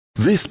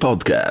This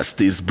podcast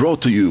is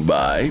brought to you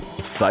by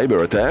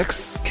Cyber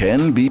attacks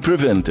can be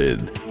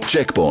prevented.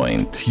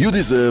 Checkpoint, you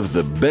deserve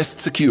the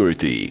best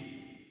security.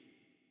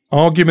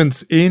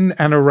 Arguments in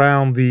and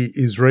around the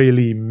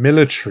Israeli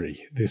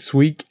military this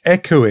week,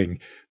 echoing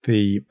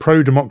the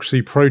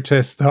pro-democracy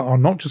protests that are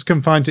not just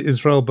confined to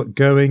Israel, but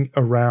going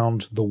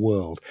around the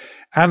world.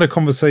 And a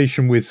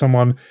conversation with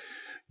someone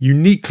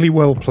uniquely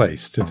well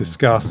placed to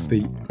discuss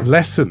the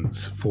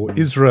lessons for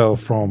Israel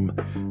from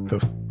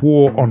the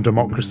war on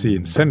democracy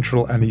in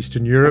Central and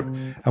Eastern Europe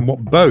and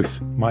what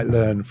both might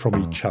learn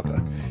from each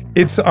other.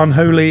 It's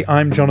Unholy.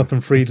 I'm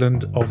Jonathan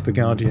Friedland of The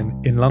Guardian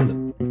in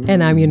London.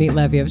 And I'm Yonit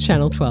Levy of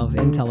Channel 12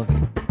 in Tel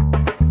Aviv.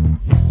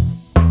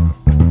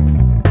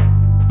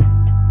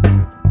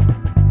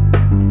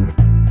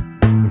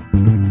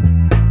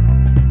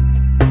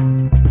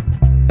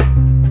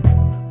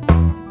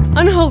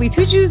 Unholy,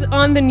 two Jews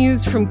on the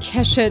news from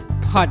Keshet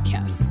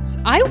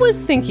podcasts. I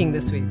was thinking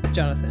this week,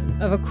 Jonathan,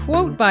 of a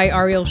quote by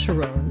Ariel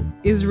Sharon,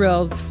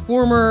 Israel's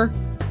former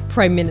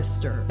prime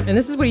minister. And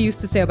this is what he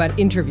used to say about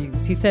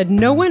interviews. He said,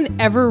 "No one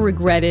ever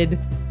regretted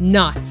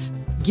not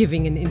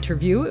giving an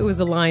interview." It was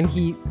a line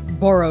he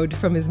borrowed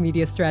from his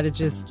media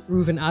strategist,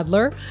 Reuven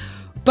Adler.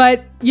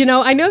 But,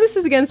 I know this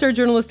is against our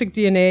journalistic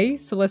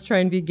DNA, so let's try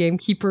and be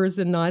gamekeepers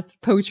and not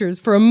poachers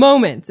for a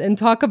moment and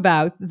talk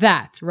about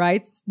that,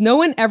 right? No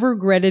one ever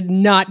regretted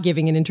not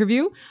giving an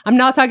interview. I'm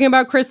not talking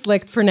about Chris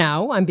Licht for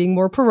now. I'm being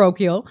more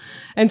parochial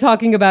and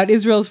talking about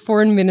Israel's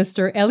foreign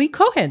minister, Eli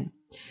Cohen,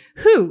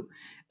 who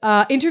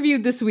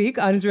interviewed this week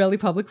on Israeli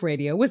public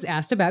radio, was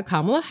asked about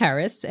Kamala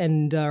Harris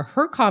and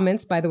her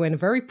comments, by the way, in a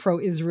very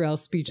pro-Israel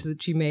speech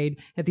that she made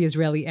at the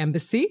Israeli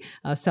embassy,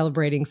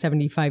 celebrating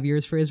 75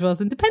 years for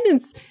Israel's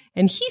independence.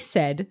 And he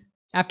said,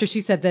 after she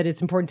said that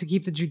it's important to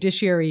keep the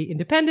judiciary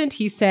independent,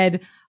 he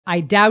said,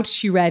 "I doubt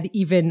she read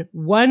even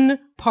one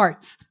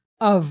part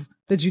of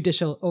the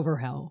judicial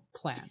overhaul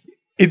plan."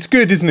 It's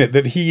good, isn't it,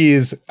 that he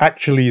is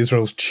actually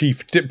Israel's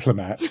chief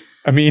diplomat.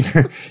 I mean,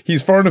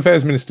 he's foreign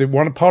affairs minister.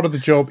 One part of the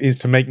job is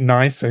to make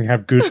nice and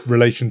have good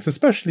relations,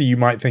 especially, you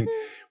might think,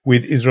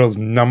 with Israel's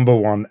number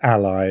one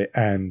ally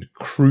and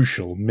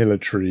crucial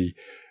military,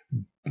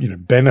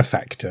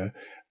 benefactor.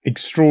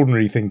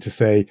 Extraordinary thing to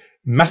say.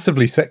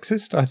 Massively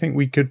sexist, I think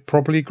we could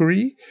probably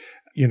agree.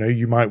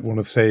 You might want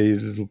to say a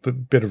little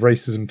bit of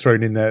racism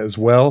thrown in there as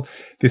well.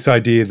 This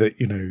idea that,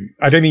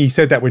 I don't think he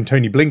said that when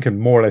Tony Blinken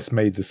more or less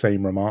made the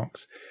same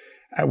remarks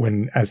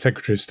as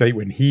Secretary of State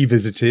when he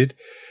visited.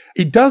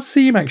 It does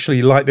seem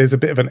actually like there's a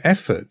bit of an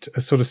effort,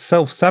 a sort of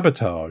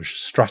self-sabotage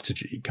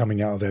strategy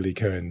coming out of Eli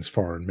Cohen's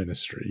foreign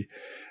ministry,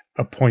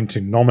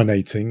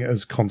 nominating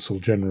as consul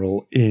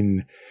general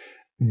in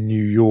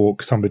New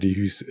York somebody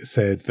who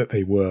said that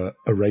they were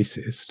a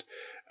racist.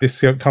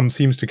 This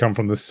seems to come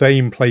from the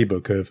same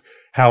playbook of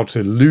how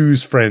to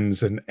lose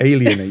friends and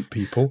alienate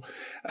people.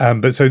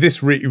 But so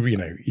this,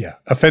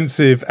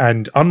 offensive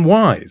and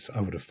unwise, I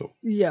would have thought.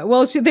 Yeah,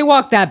 well, they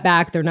walked that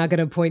back. They're not going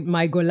to appoint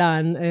Mai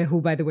Golan, who,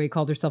 by the way,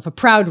 called herself a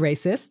proud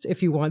racist,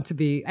 if you want to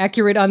be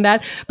accurate on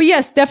that. But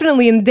yes,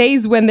 definitely in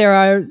days when there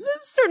are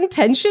certain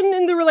tension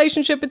in the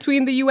relationship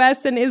between the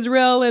U.S. and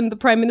Israel, and the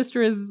prime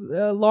minister is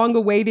long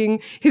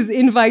awaiting his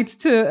invite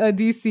to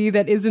D.C.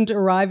 that isn't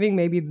arriving,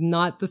 maybe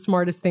not the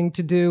smartest thing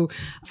to do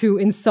to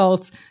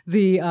insult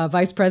the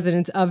vice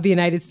president of the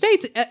United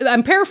States.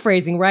 I'm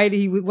paraphrasing, right?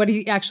 What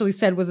he actually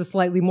said was a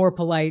slightly more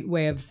polite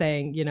way of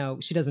saying,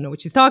 she doesn't know what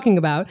she's talking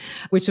about,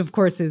 which of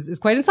course is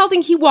quite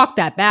insulting. He walked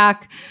that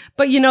back.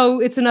 But,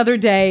 it's another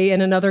day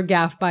and another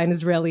gaffe by an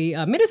Israeli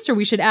minister.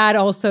 We should add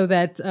also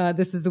that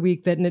this is the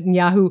week that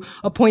Netanyahu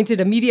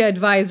appointed a media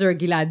advisor,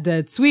 Gilad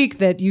Tzwik,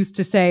 that used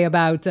to say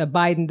about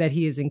Biden that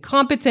he is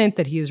incompetent,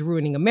 that he is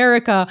ruining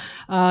America,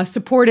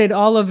 supported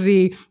all of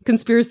the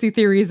conspiracy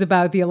theories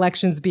about the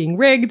elections being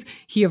rigged.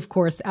 He, of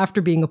course,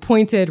 after being appointed,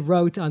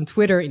 wrote on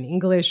Twitter in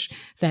English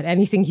that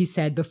anything he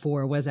said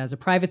before was as a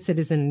private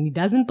citizen, and he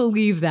doesn't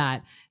believe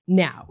that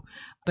now.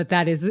 But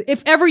that is,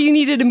 if ever you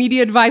needed a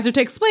media advisor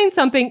to explain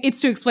something, it's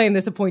to explain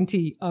this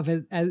appointee of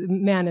a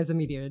man as a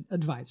media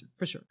advisor,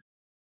 for sure.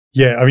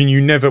 Yeah, I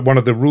mean, one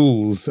of the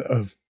rules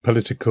of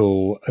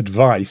political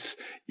advice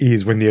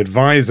is when the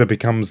advisor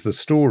becomes the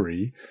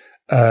story,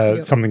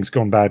 something's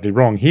gone badly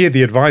wrong. Here,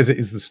 the advisor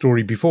is the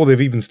story before they've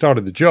even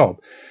started the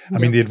job. I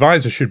mean, the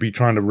advisor should be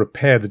trying to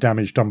repair the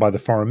damage done by the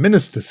foreign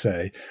minister,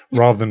 say,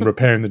 rather than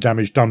repairing the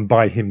damage done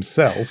by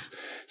himself.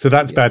 So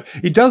that's bad.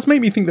 It does make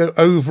me think, though,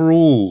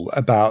 overall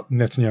about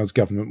Netanyahu's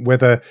government,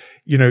 whether,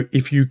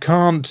 if you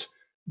can't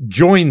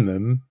join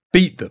them,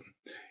 beat them.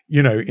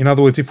 In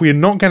other words, if we're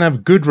not going to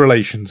have good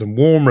relations and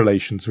warm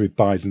relations with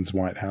Biden's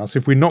White House,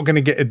 if we're not going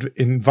to get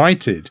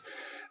invited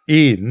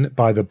in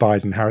by the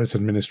Biden-Harris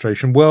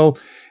administration, well,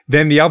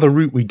 then the other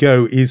route we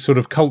go is sort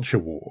of culture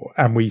war,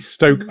 and we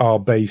stoke our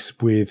base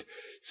with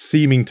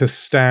seeming to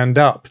stand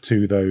up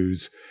to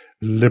those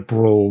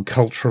liberal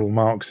cultural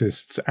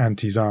Marxists,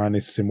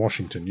 anti-Zionists in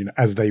Washington,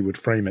 as they would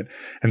frame it.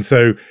 And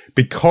so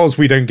because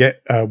we don't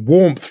get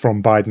warmth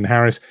from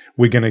Biden-Harris,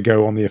 we're going to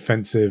go on the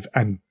offensive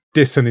and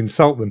diss and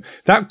insult them.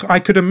 That I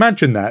could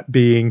imagine that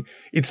being,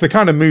 it's the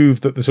kind of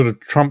move that the sort of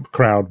Trump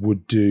crowd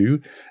would do.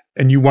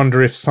 And you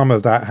wonder if some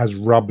of that has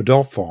rubbed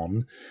off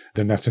on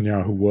the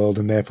Netanyahu world,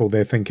 and therefore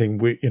they're thinking,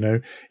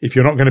 if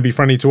you're not going to be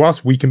friendly to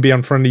us, we can be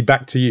unfriendly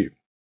back to you.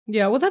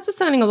 Yeah, well, that's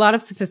assigning a lot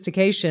of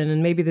sophistication,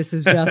 and maybe this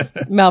is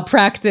just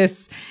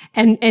malpractice,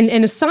 and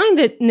a sign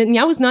that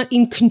Netanyahu is not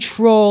in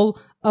control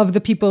of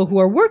the people who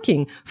are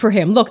working for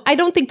him. Look, I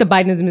don't think the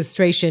Biden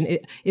administration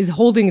is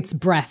holding its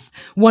breath,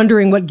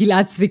 wondering what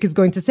Gilad Tzvik is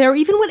going to say, or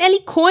even what Eli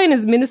Cohen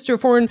is Minister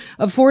of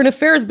Foreign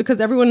Affairs,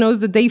 because everyone knows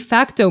the de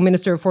facto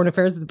Minister of Foreign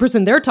Affairs, the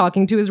person they're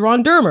talking to is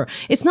Ron Dermer.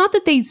 It's not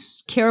that they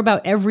care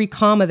about every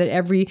comma that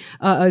every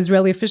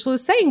Israeli official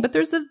is saying, but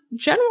there's a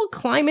general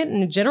climate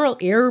and a general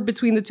air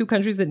between the two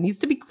countries that needs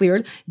to be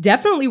cleared.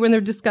 Definitely when they're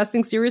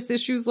discussing serious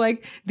issues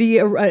like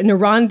an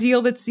Iran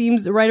deal that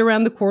seems right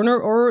around the corner,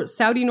 or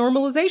Saudi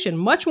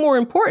normalization. Much more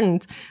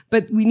important,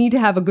 but we need to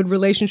have a good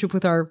relationship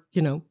with our,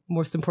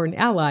 most important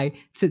ally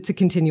to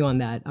continue on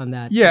that.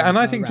 Yeah, and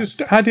I think just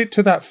to add it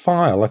to that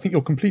file, I think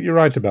you're completely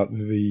right about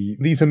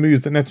these are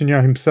moves that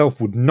Netanyahu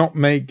himself would not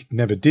make,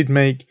 never did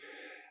make,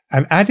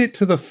 and add it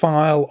to the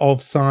file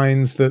of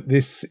signs that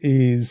this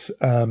is,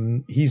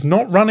 he's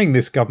not running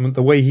this government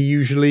the way he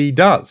usually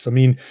does. I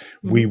mean,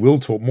 we will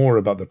talk more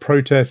about the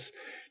protests,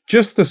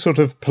 just the sort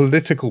of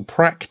political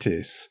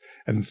practice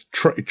and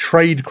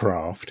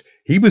tradecraft.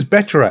 He was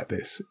better at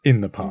this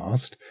in the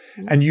past.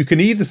 And you can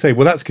either say,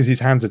 well, that's because his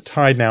hands are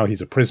tied now. He's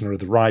a prisoner of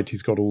the right.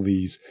 He's got all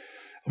these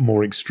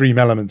more extreme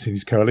elements in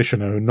his coalition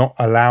who are not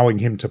allowing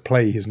him to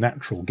play his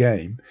natural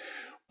game.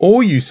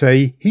 Or you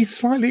say he's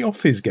slightly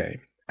off his game.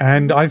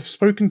 And I've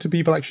spoken to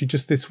people actually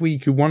just this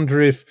week who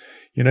wonder if,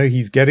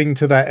 he's getting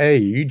to that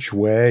age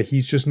where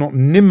he's just not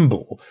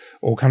nimble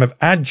or kind of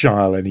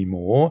agile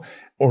anymore,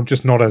 or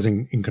just not as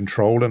in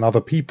control, and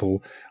other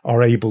people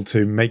are able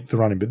to make the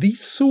running. But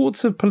these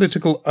sorts of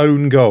political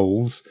own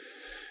goals,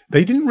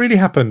 they didn't really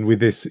happen with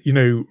this,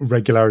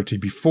 regularity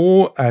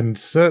before. And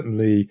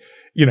certainly,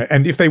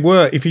 and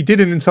if he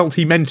did an insult,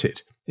 he meant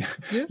it.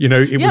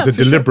 It was a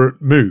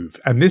deliberate move.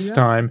 And this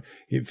time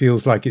it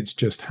feels like it's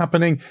just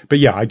happening. But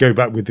yeah, I go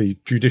back with the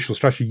judicial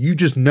strategy. You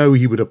just know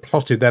he would have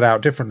plotted that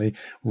out differently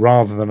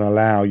rather than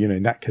allow,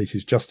 in that case,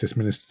 his justice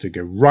minister to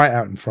go right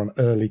out in front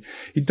early.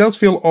 It does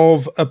feel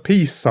of a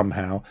piece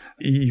somehow,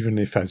 even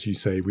if, as you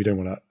say, we don't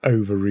want to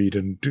overread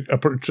and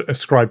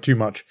ascribe too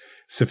much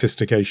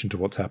sophistication to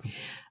what's happened.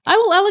 I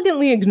will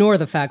elegantly ignore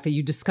the fact that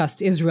you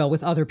discussed Israel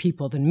with other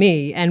people than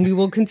me, and we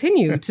will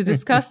continue to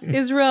discuss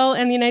Israel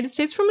and the United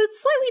States from a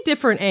slightly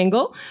different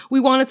angle.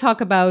 We want to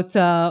talk about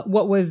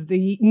what was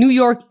the New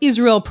York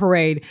Israel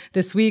Parade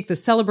this week, the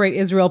Celebrate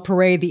Israel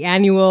Parade, the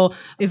annual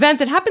event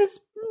that happens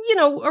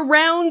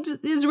around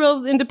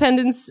Israel's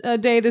Independence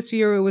Day this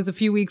year. It was a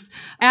few weeks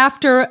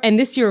after. And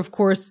this year, of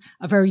course,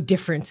 a very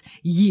different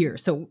year.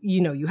 So,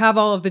 you have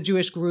all of the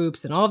Jewish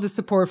groups and all of the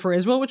support for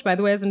Israel, which, by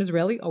the way, as an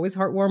Israeli, always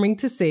heartwarming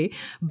to see.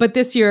 But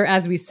this year,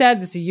 as we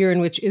said, this is a year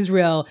in which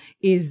Israel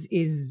is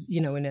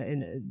in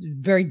a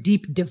very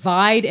deep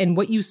divide. And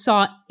what you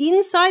saw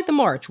inside the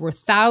march were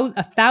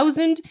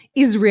 1,000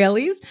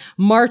 Israelis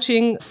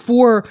marching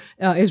for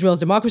Israel's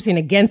democracy and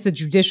against the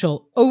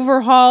judicial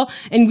overhaul.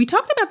 And we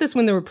talked about this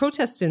when there were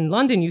protests in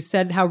London. You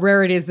said how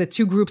rare it is that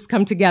two groups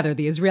come together,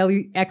 the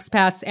Israeli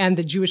expats and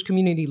the Jewish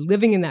community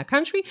living in that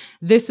country.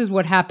 This is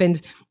what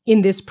happened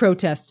in this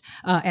protest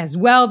as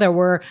well. There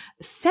were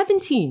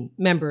 17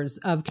 members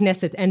of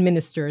Knesset and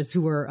ministers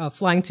who were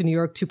flying to New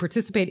York to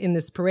participate in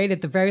this parade.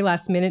 At the very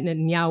last minute,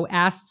 Netanyahu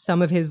asked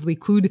some of his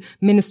Likud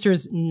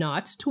ministers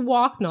not to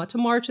walk, not to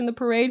march in the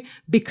parade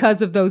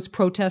because of those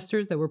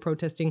protesters that were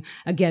protesting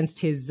against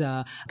his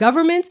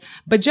government.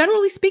 But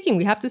generally speaking,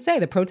 we have to say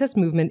the protest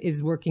movement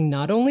is working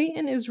not only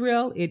in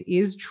Israel, it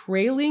is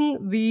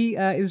trailing the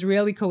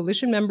Israeli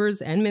coalition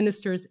members and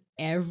ministers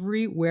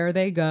everywhere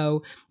they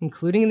go,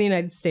 including in the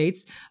United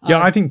States.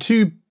 Yeah, I think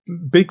two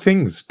big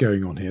things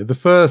going on here. The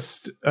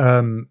first,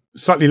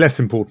 slightly less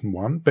important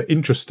one, but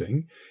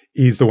interesting,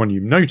 is the one you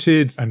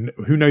noted, and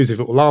who knows if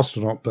it will last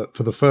or not, but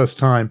for the first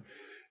time,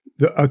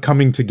 a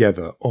coming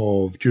together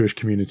of Jewish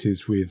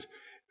communities with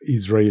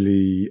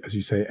Israeli, as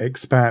you say,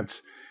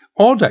 expats.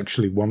 Odd,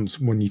 actually,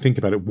 once when you think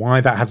about it, why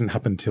that hadn't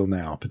happened till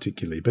now,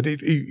 particularly. But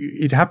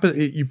it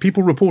happened.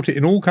 People report it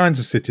in all kinds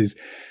of cities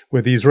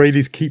where the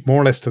Israelis keep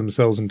more or less to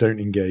themselves and don't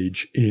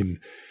engage in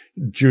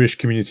Jewish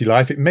community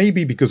life. It may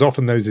be because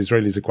often those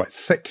Israelis are quite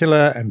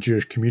secular, and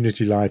Jewish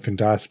community life in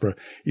diaspora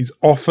is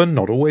often,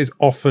 not always,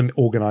 often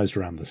organized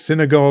around the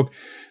synagogue.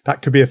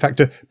 That could be a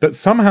factor. But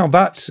somehow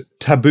that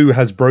taboo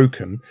has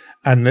broken,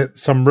 and that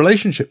some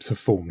relationships have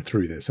formed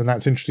through this. And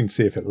that's interesting to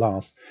see if it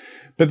lasts.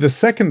 But the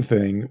second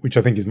thing, which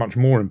I think is much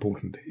more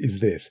important, is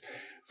this.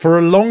 For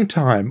a long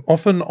time,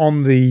 often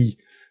on the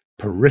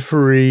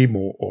periphery,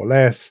 more or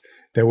less,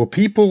 there were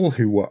people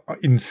who were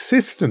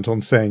insistent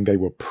on saying they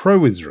were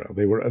pro-Israel.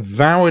 They were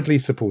avowedly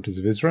supporters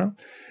of Israel,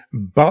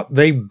 but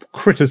they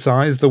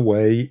criticized the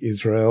way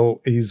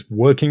Israel is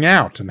working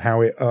out and how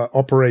it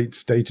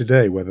operates day to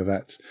day, whether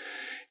that's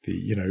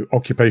the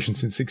occupation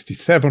since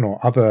 1967 or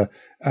other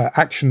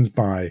actions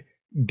by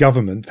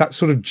government, that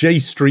sort of J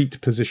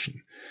Street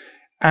position.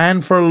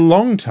 And for a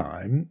long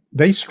time,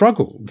 they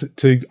struggled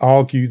to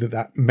argue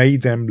that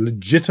made them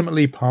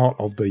legitimately part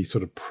of the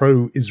sort of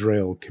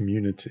pro-Israel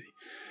community.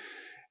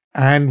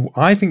 And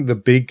I think the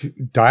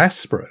big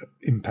diaspora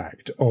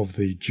impact of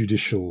the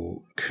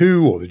judicial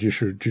coup or the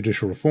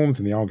judicial reforms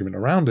and the argument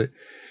around it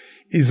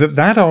is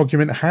that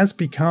argument has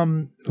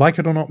become, like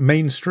it or not,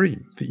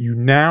 mainstream. That you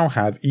now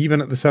have,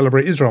 even at the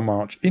Celebrate Israel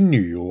March in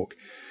New York,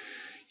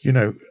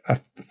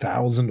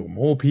 1,000 or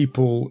more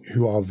people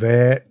who are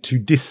there to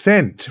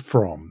dissent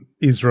from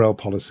Israel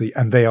policy,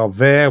 and they are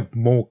there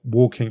more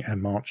walking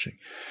and marching.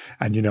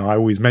 And, I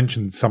always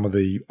mentioned some of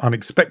the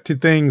unexpected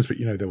things, but,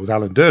 there was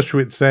Alan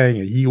Dershowitz saying,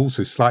 he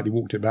also slightly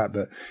walked it back,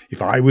 that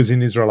if I was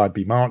in Israel, I'd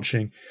be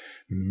marching.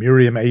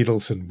 Miriam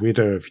Adelson,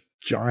 widow of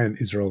giant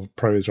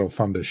pro-Israel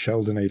funder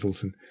Sheldon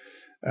Adelson,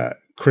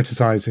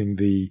 criticizing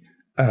the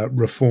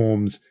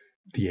reforms,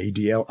 the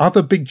ADL,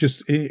 other big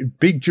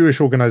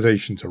Jewish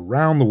organizations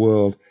around the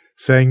world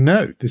saying,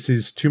 no, this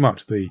is too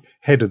much. The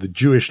head of the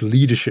Jewish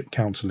Leadership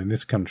Council in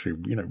this country,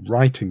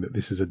 writing that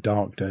this is a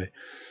dark day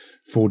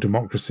for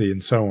democracy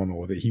and so on,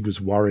 or that he was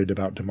worried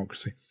about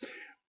democracy.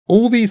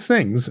 All these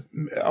things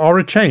are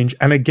a change.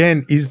 And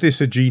again, is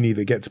this a genie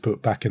that gets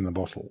put back in the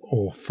bottle?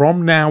 Or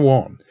from now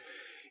on,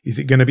 is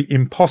it going to be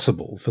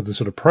impossible for the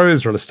sort of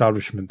pro-Israel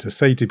establishment to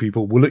say to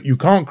people, well, look, you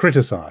can't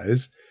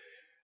criticize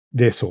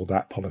this or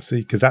that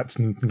policy because that's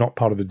not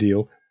part of the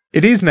deal.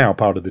 It is now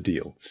part of the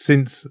deal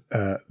since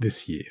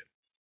this year.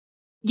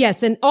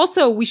 Yes, and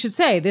also we should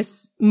say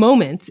this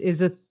moment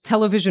is a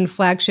television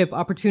flagship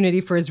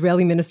opportunity for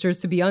Israeli ministers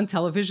to be on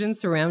television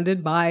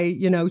surrounded by,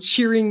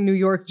 cheering New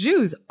York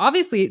Jews.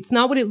 Obviously, it's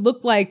not what it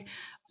looked like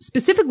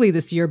specifically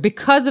this year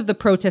because of the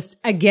protests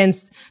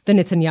against the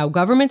Netanyahu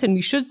government. And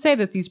we should say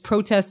that these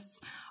protests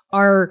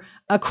are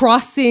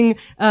crossing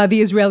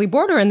the Israeli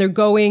border and they're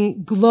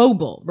going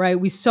global, right?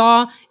 We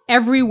saw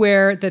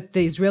everywhere that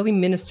the Israeli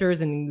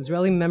ministers and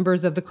Israeli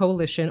members of the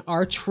coalition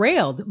are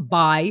trailed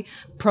by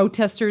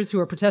protesters who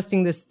are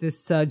protesting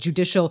this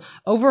judicial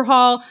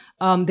overhaul.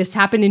 This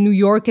happened in New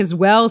York as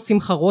well.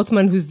 Simcha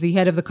Rotman, who's the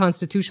head of the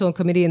Constitutional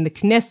Committee in the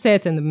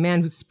Knesset and the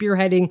man who's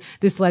spearheading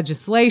this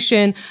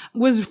legislation,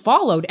 was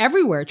followed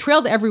everywhere,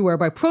 trailed everywhere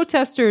by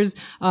protesters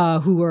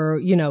who were,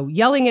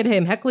 yelling at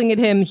him, heckling at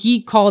him.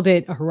 He called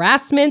it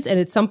harassment,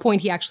 and at some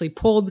point he actually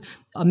pulled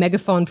a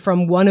megaphone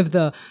from one of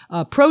the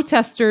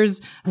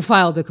protesters who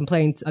filed a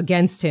complaint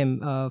against him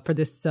for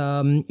this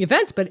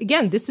event. But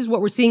again, this is what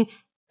we're seeing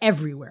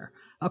everywhere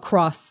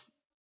across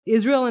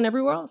Israel and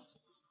everywhere else.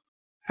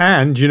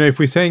 And, if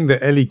we're saying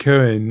that Eli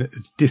Cohen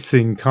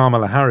dissing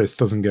Kamala Harris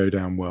doesn't go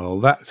down well,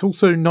 that's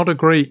also not a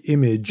great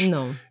image.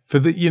 No. For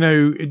the,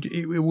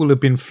 it will have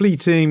been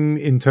fleeting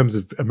in terms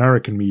of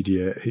American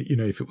media.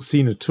 If it was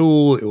seen at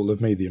all, it will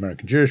have made the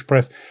American Jewish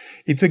press.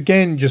 It's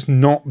again just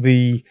not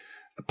the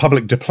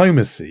public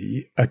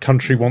diplomacy a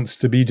country wants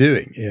to be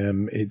doing.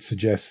 It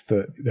suggests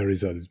that there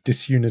is a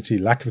disunity,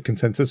 lack of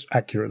consensus,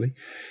 accurately,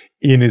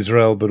 in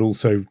Israel, but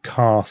also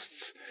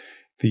casts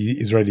the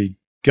Israeli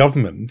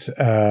government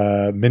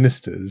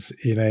ministers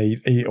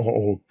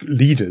or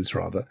leaders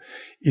rather,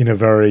 in a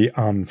very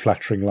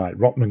unflattering light.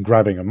 Rotman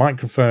grabbing a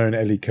microphone,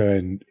 Eli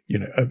Cohen,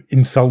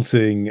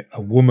 insulting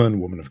a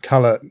woman of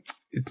color.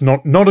 It's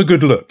not a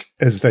good look,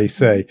 as they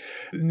say.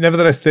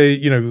 Nevertheless, they,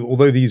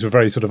 although these were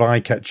very sort of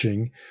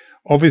eye-catching,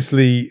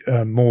 obviously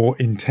more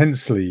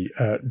intensely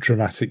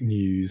dramatic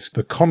news.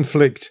 The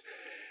conflict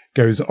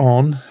goes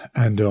on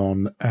and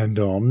on and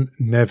on,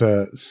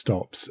 never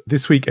stops.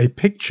 This week, a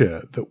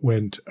picture that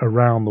went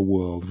around the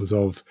world was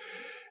of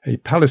a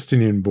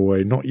Palestinian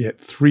boy, not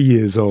yet 3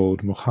 years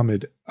old,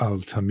 Mohammed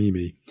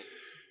al-Tamimi,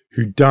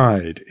 who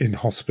died in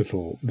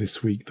hospital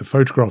this week. The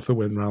photograph that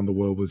went around the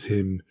world was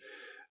him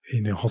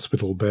in a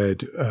hospital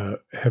bed,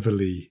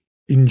 heavily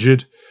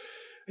injured.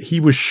 He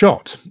was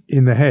shot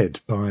in the head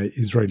by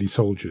Israeli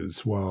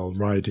soldiers while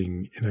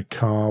riding in a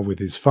car with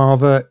his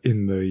father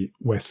in the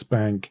West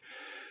Bank.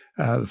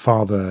 The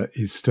father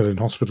is still in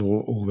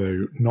hospital,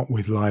 although not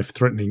with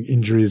life-threatening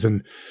injuries.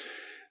 And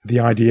the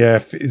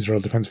IDF, Israel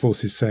Defense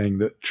Forces, saying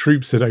that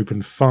troops had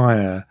opened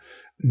fire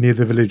near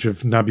the village of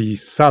Nabi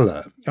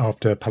Salah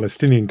after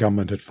Palestinian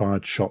government had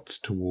fired shots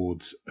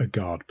towards a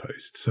guard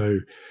post. So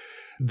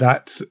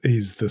that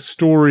is the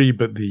story,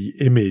 but the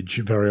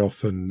image very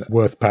often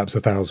worth perhaps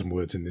 1,000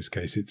 words in this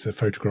case. It's a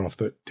photograph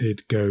that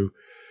did go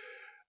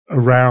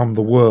around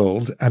the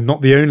world and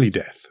not the only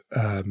death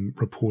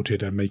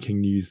reported and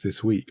making news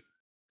this week.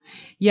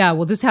 Yeah,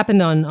 well, this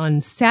happened on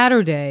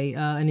Saturday.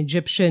 An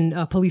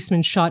Egyptian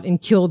policeman shot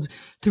and killed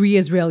 3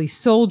 Israeli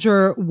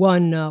soldiers,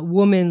 1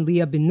 woman,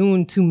 Leah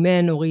Ben-Nun, 2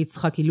 men, Ori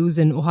Yitzchak Iluz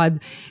and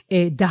Ohad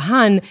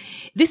Dahan.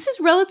 This is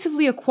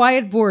relatively a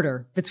quiet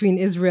border between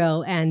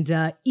Israel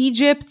and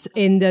Egypt,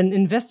 and an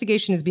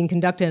investigation is being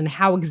conducted on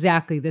how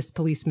exactly this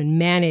policeman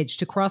managed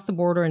to cross the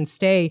border and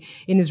stay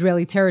in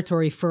Israeli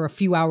territory for a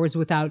few hours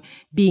without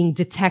being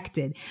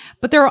detected.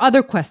 But there are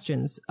other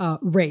questions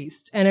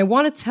raised, and I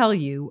want to tell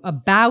you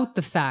about about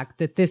the fact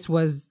that this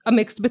was a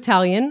mixed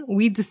battalion.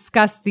 We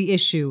discussed the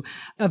issue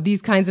of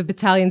these kinds of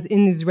battalions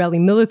in the Israeli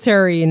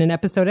military in an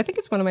episode. I think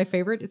it's one of my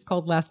favorite. It's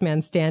called Last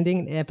Man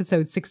Standing,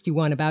 episode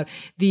 61, about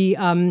the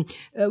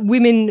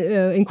women,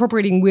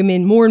 incorporating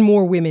women, more and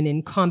more women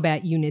in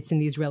combat units in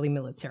the Israeli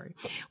military.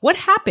 What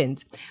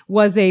happened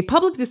was a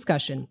public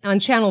discussion on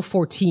Channel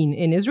 14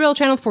 in Israel.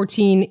 Channel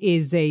 14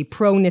 is a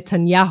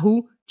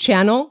pro-Netanyahu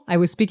channel. I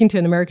was speaking to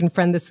an American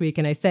friend this week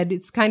and I said,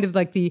 it's kind of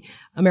like the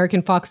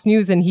American Fox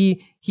News, and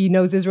he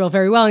knows Israel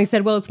very well. And he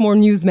said, well, it's more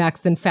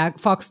Newsmax than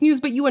Fox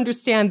News, but you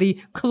understand the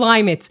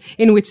climate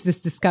in which this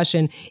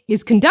discussion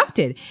is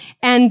conducted.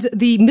 And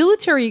the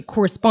military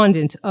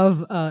correspondent of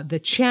the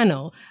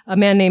channel, a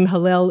man named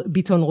Hillel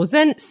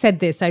Biton-Rosen, said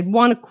this. I'd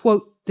want to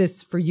quote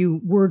this for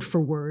you word for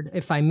word,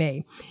 if I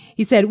may.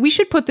 He said, we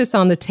should put this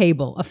on the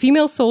table. A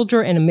female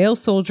soldier and a male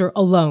soldier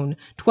alone,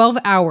 12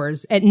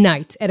 hours at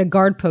night at a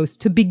guard post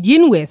to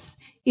begin with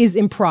is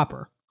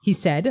improper. He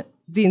said,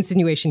 the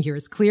insinuation here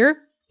is clear.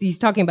 He's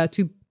talking about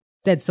two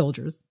dead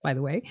soldiers, by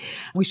the way.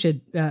 We should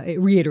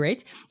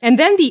reiterate. And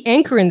then the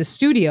anchor in the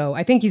studio,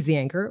 I think he's the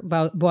anchor,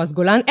 Boaz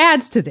Golan,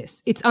 adds to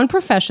this. It's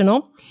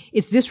unprofessional.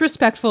 It's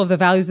disrespectful of the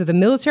values of the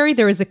military.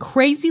 There is a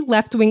crazy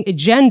left-wing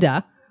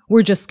agenda.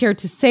 We're just scared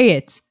to say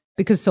it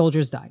because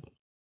soldiers died.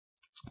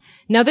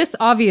 Now, this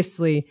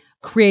obviously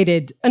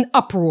created an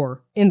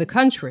uproar in the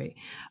country.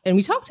 And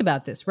we talked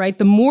about this, right?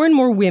 The more and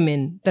more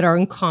women that are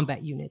in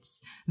combat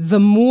units, the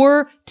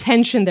more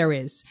tension there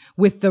is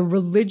with the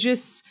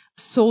religious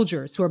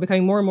soldiers who are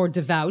becoming more and more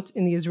devout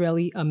in the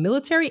Israeli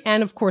military,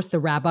 and of course the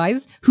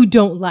rabbis who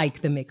don't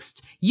like the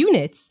mixed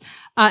units.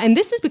 And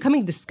this is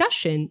becoming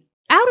discussion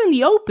out in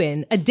the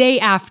open a day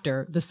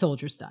after the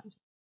soldiers died.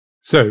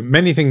 So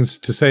many things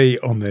to say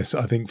on this.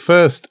 I think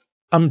first,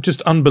 I'm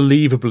just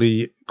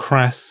unbelievably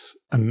crass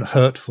and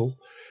hurtful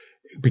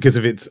because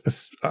of its,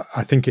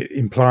 I think it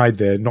implied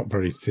there, not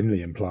very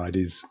thinly implied,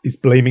 is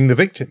blaming the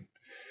victim.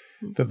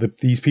 That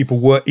these people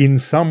were in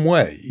some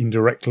way,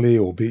 indirectly,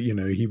 or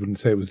he wouldn't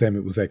say it was them,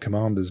 it was their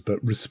commanders, but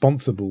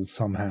responsible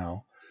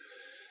somehow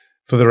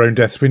for their own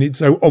deaths when it's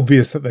so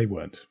obvious that they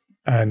weren't.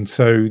 And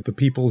so the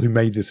people who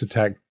made this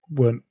attack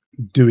weren't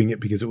doing it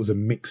because it was a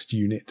mixed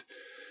unit.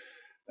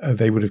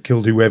 They would have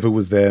killed whoever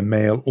was there,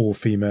 male or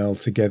female,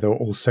 together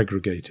or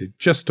segregated.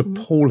 Just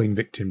appalling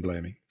victim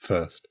blaming,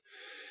 first.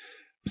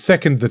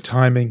 Second, the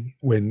timing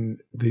when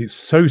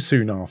so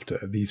soon after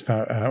these,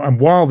 and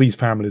while these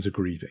families are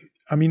grieving.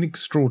 I mean,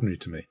 extraordinary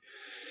to me.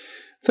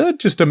 Third,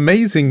 just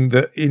amazing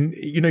that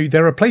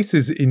there are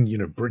places in,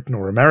 Britain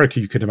or America,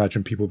 you could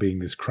imagine people being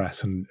this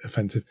crass and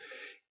offensive.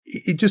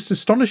 It just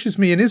astonishes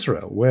me in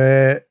Israel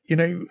where,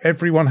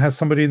 everyone has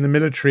somebody in the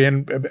military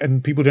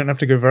and people don't have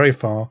to go very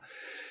far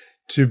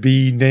to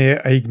be near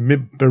a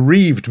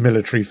bereaved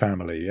military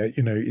family.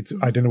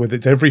 I don't know whether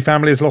it's every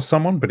family has lost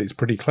someone, but it's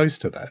pretty close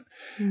to that.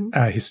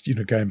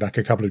 Mm-hmm. Going back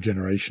a couple of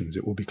generations,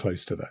 it will be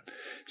close to that.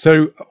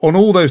 So on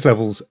all those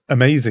levels,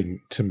 amazing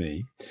to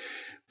me.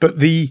 But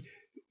the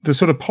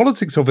sort of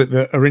politics of it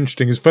that are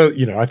interesting is,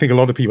 I think a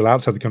lot of people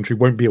outside the country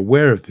won't be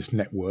aware of this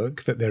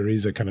network, that there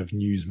is a kind of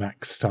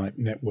Newsmax type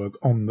network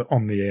on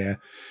the air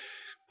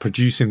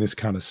producing this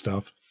kind of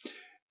stuff.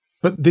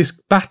 But this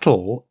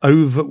battle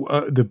over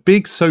the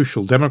big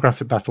social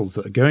demographic battles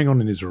that are going on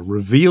in Israel,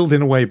 revealed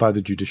in a way by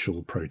the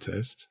judicial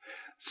protests,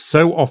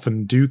 so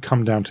often do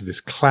come down to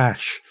this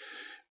clash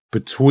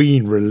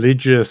between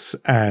religious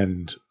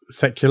and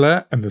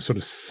secular, and the sort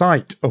of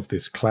site of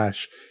this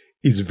clash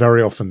is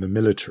very often the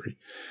military.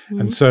 Mm-hmm.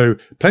 And so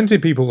plenty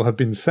of people have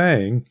been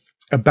saying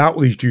about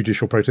these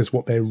judicial protests,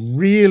 what they're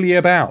really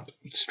about,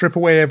 strip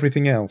away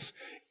everything else,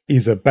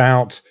 is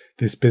about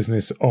this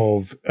business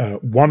of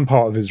one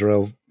part of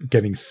Israel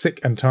getting sick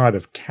and tired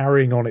of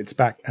carrying on its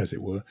back, as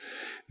it were.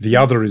 The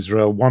other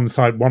Israel, one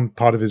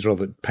part of Israel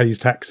that pays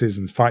taxes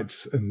and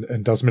fights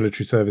and does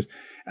military service,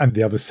 and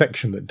the other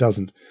section that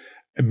doesn't,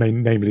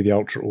 namely the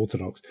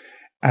ultra-Orthodox.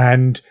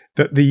 And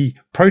that the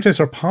protests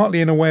are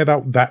partly in a way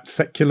about that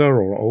secular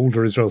or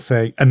older Israel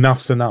saying,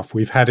 enough's enough,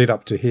 we've had it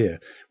up to here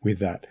with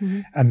that.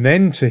 Mm-hmm. And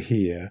then to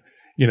hear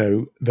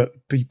that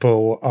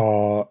people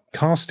are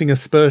casting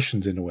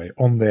aspersions in a way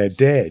on their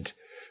dead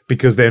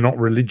because they're not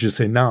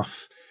religious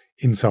enough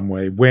in some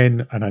way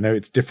when, and I know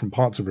it's different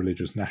parts of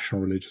religious,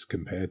 national religious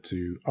compared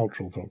to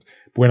ultra-Orthodox,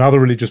 when other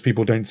religious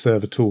people don't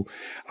serve at all.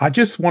 I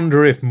just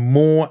wonder if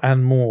more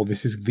and more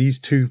these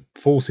two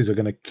forces are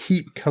going to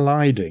keep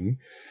colliding,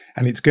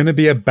 and it's going to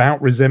be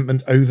about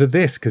resentment over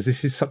this, because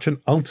this is such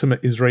an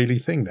ultimate Israeli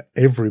thing that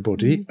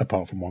everybody,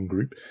 apart from one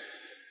group,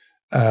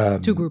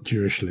 two groups,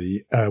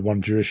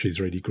 one Jewish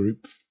Israeli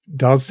group,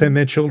 does send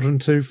their children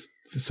to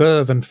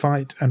serve and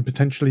fight and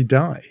potentially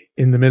die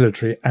in the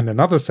military, and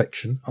another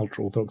section,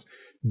 ultra-Orthodox,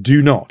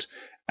 do not.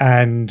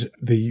 And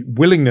the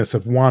willingness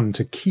of one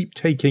to keep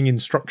taking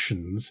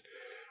instructions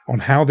on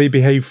how they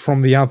behave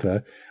from the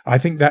other, I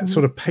think that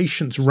sort of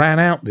patience ran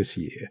out this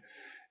year.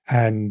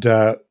 And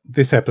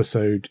this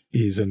episode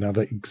is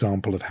another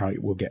example of how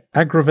it will get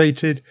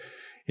aggravated,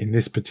 in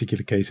this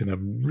particular case, in a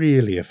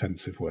really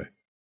offensive way.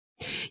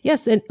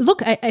 Yes. And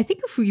look, I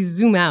think if we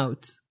zoom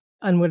out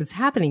on what is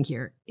happening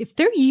here. If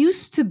there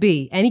used to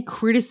be any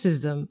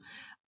criticism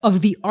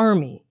of the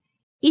army,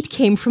 it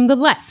came from the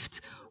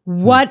left.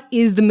 What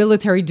is the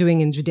military doing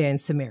in Judea and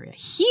Samaria?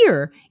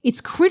 Here, it's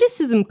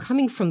criticism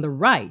coming from the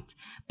right,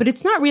 but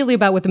it's not really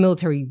about what the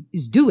military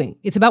is doing.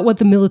 It's about what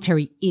the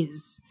military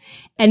is.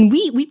 And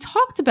we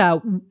talked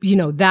about,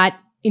 that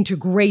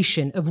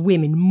integration of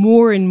women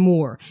more and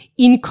more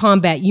in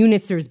combat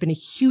units. There's been a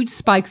huge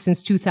spike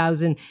since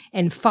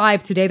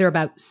 2005. Today, there are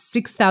about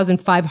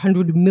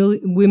 6,500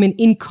 women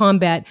in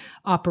combat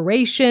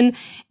operation.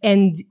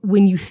 And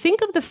when you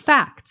think of the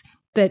fact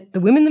that the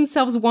women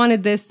themselves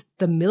wanted this,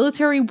 the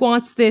military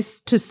wants this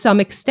to some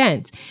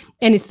extent.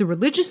 And it's the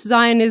religious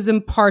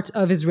Zionism part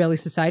of Israeli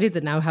society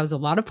that now has a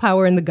lot of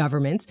power in the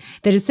government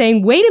that is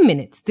saying, wait a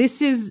minute, this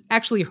is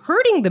actually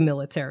hurting the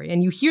military.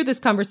 And you hear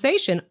this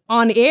conversation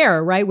on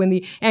air, right? When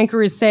the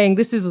anchor is saying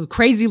this is a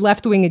crazy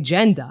left-wing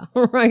agenda,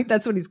 right?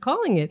 That's what he's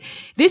calling it.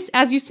 This,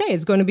 as you say,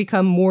 is going to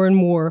become more and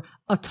more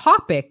a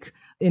topic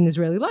in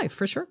Israeli life,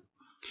 for sure.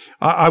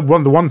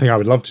 The one thing I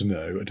would love to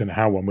know, I don't know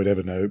how one would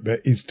ever know, but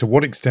is to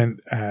what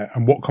extent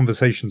and what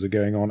conversations are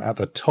going on at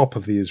the top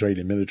of the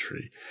Israeli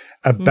military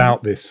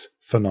about this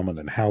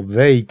phenomenon, how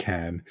they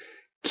can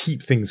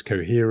keep things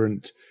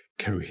coherent,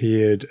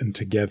 cohered and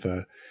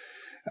together,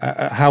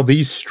 how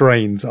these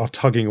strains are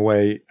tugging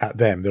away at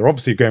them. They're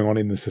obviously going on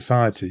in the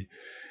society,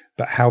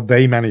 but how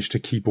they manage to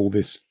keep all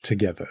this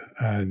together.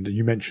 And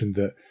you mentioned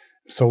that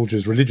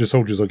religious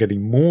soldiers are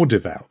getting more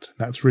devout.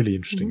 That's really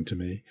interesting to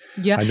me.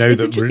 Yeah, I know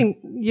it's that interesting.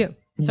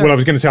 Sorry. Well, I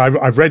was going to say,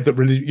 I've read that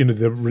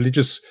the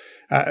religious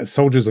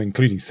soldiers,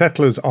 including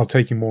settlers, are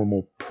taking more and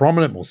more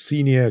prominent, more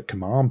senior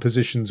command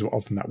positions.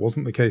 Often that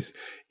wasn't the case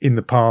in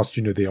the past.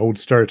 The old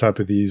stereotype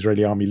of the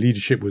Israeli army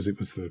leadership was it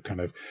was the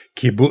kind of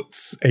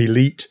kibbutz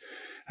elite.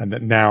 And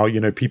that now,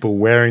 people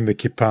wearing the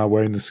kippah,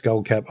 wearing the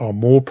skull cap are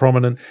more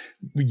prominent.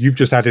 You've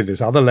just added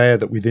this other layer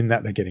that within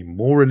that they're getting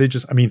more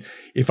religious. I mean,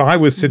 if I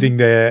was sitting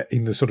there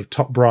in the sort of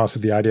top brass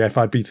of the IDF,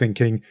 I'd be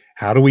thinking,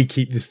 how do we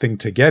keep this thing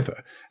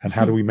together? And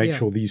how do we make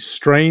sure these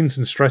strains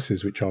and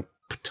stresses, which are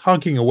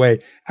tugging away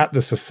at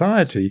the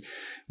society,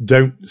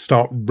 don't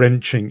start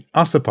wrenching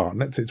us apart?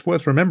 And it's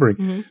worth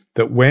remembering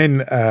that when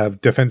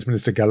Defense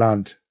Minister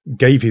Gallant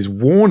gave his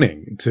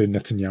warning to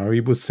Netanyahu,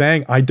 he was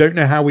saying, I don't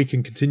know how we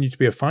can continue to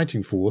be a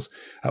fighting force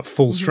at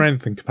full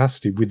strength and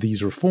capacity with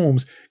these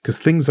reforms because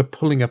things are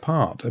pulling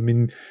apart. I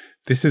mean,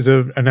 this is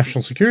a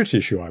national security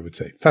issue, I would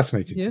say.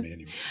 Fascinating to me,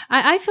 anyway.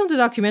 I filmed a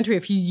documentary a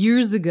few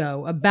years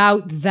ago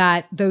about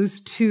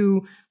those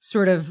two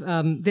sort of,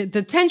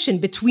 the tension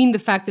between the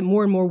fact that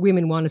more and more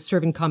women want to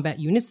serve in combat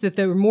units, that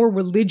there are more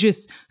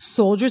religious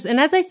soldiers. And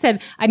as I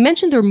said, I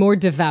mentioned they're more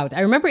devout. I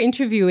remember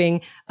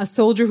interviewing a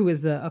soldier who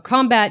is in a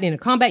combat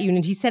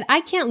unit. He said, I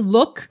can't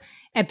look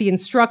at the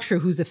instructor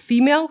who's a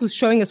female who's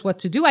showing us what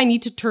to do. I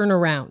need to turn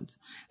around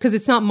because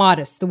it's not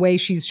modest the way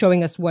she's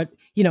showing us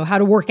how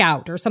to work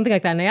out or something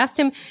like that. And I asked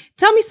him,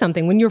 tell me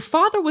something. When your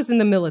father was in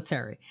the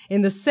military,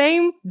 in the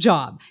same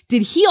job,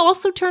 did he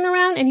also turn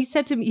around? And he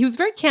said to me, he was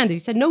very candid. He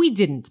said, no, he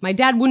didn't. My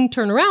dad wouldn't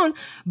turn around,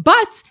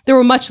 but there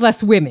were much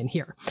less women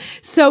here.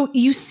 So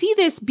you see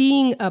this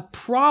being a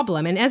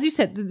problem. And as you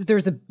said,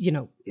 there's a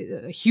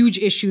huge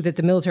issue that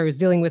the military is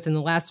dealing with in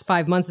the last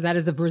 5 months, and that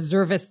is of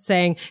reservists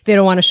saying they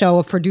don't want to show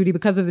up for duty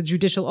because of the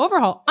judicial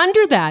overhaul.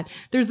 Under that,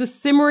 there's a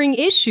simmering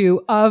issue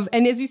of,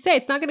 and as you say,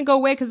 it's not going to go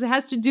away because it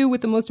has to do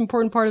with the most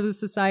important part of the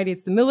society.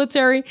 It's the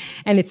military,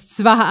 and it's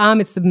Tzva Ha'am,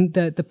 it's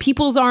the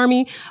people's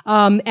army,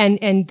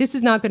 and this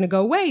is not going to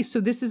go away. So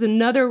this is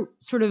another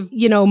sort of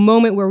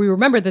moment where we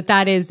remember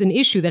that is an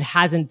issue that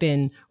hasn't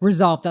been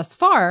resolved thus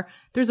far.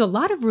 There's a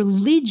lot of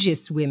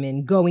religious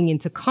women going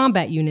into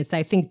combat units.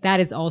 I think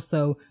that is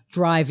also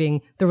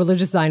driving the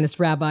religious Zionist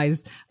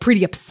rabbis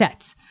pretty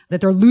upset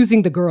that they're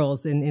losing the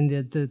girls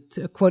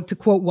to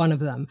quote one of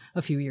them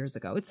a few years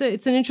ago. It's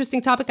an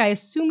interesting topic. I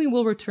assume we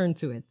will return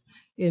to it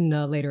in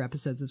later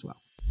episodes as well.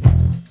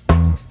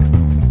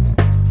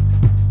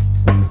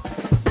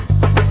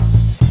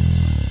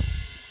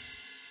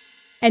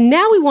 And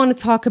now we want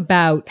to talk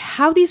about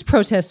how these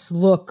protests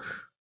look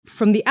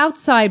from the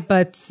outside,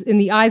 but in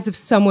the eyes of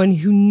someone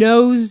who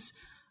knows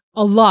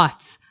a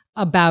lot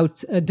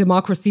about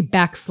democracy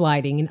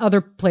backsliding in other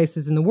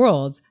places in the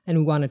world, and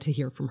we wanted to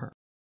hear from her.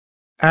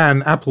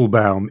 Anne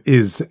Applebaum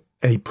is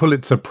a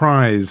Pulitzer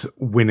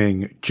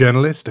Prize-winning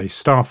journalist, a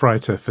staff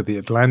writer for The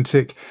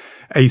Atlantic,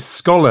 a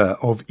scholar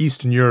of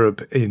Eastern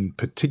Europe in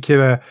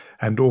particular,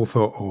 and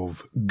author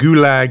of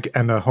Gulag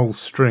and a whole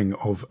string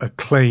of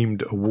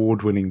acclaimed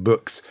award-winning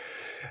books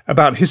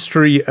about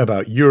history,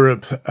 about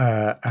Europe,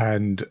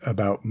 and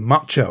about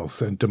much else,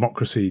 and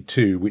democracy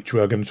too, which we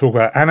are going to talk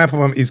about. Anne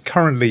Applebaum is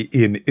currently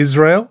in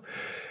Israel.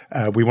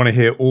 We want to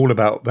hear all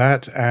about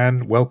that.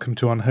 Anne, welcome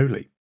to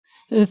Unholy.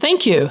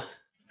 Thank you.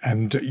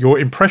 And your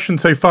impression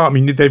so far, I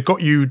mean, they've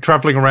got you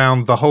traveling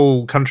around the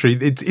whole country.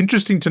 It's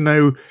interesting to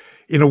know,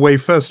 in a way,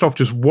 first off,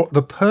 just what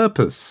the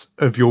purpose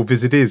of your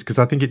visit is, because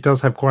I think it does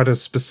have quite a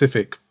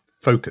specific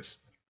focus.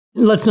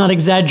 let's not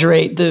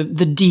exaggerate the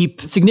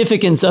deep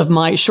significance of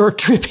my short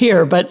trip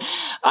here, but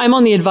I'm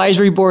on the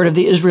advisory board of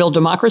the Israel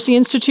Democracy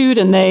Institute,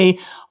 and they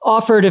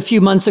offered a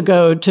few months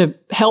ago to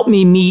help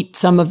me meet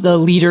some of the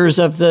leaders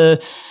of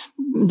the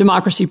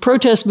democracy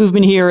protest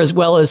movement here, as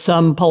well as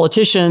some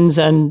politicians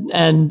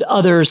and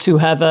others who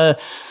have a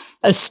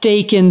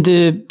stake in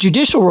the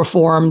judicial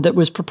reform that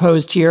was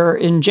proposed here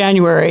in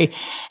January.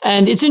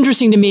 And it's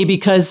interesting to me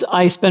because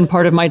I spent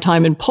part of my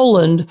time in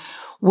Poland,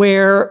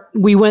 where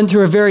we went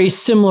through a very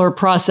similar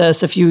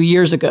process a few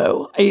years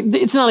ago.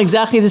 It's not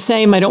exactly the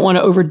same. I don't want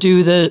to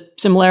overdo the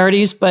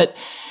similarities, but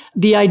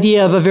the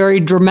idea of a very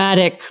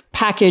dramatic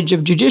package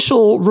of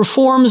judicial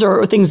reforms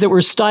or things that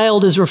were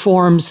styled as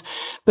reforms,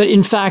 but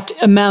in fact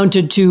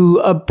amounted to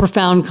a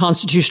profound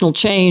constitutional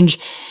change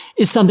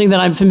is something that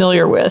I'm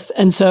familiar with.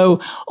 And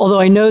so, although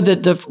I know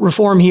that the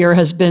reform here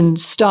has been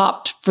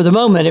stopped for the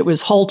moment, it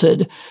was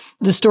halted,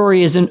 the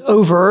story isn't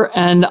over.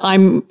 And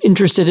I'm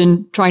interested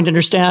in trying to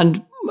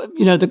understand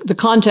the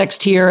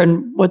context here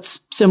and what's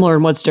similar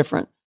and what's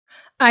different.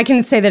 I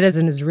can say that as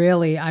an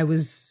Israeli, I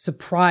was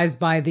surprised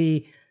by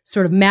the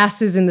sort of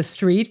masses in the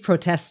street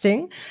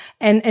protesting.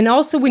 And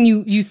also when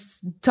you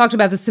talked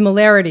about the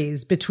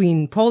similarities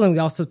between Poland, we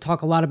also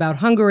talk a lot about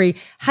Hungary.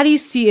 How do you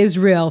see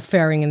Israel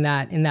faring in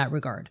that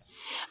regard?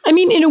 I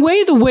mean, in a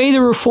way, the way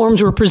the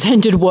reforms were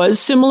presented was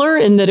similar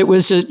in that it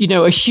was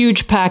a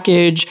huge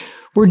package.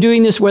 We're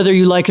doing this whether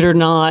you like it or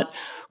not.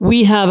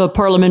 We have a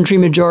parliamentary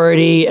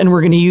majority and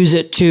we're going to use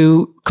it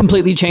to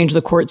completely change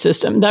the court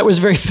system. That was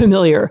very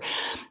familiar.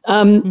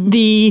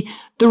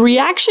 The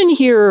reaction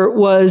here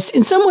was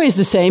in some ways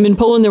the same. In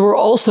Poland, there were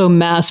also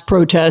mass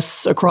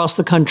protests across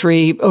the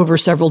country over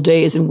several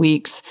days and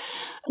weeks.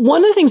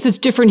 One of the things that's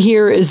different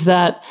here is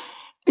that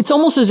it's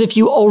almost as if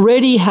you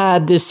already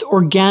had this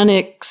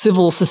organic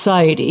civil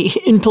society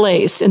in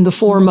place in the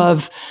form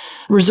of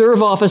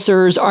reserve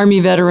officers,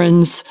 army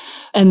veterans,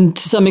 and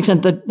to some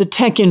extent the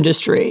tech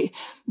industry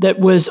that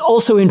was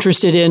also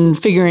interested in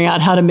figuring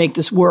out how to make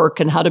this work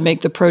and how to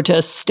make the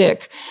protests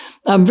stick.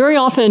 Very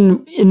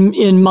often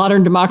in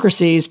modern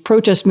democracies,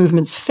 protest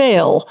movements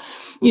fail.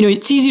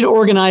 It's easy to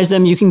organize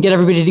them. You can get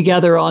everybody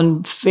together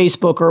on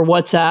Facebook or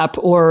WhatsApp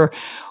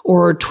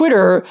or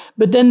Twitter,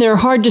 but then they're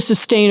hard to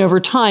sustain over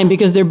time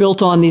because they're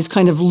built on these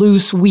kind of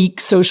loose, weak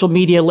social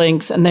media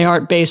links, and they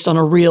aren't based on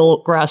a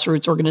real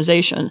grassroots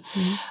organization.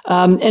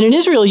 And in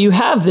Israel, you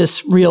have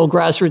this real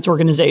grassroots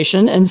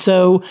organization. And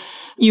so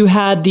you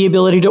had the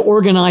ability to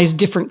organize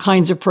different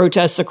kinds of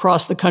protests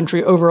across the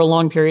country over a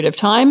long period of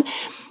time.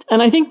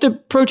 And I think the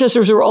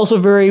protesters were also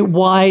very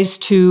wise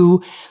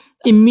to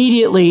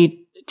immediately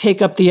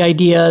take up the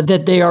idea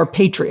that they are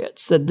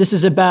patriots, that this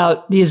is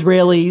about the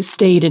Israeli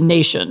state and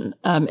nation,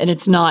 and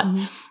it's not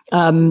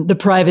the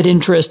private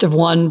interest of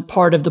one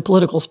part of the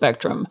political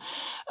spectrum.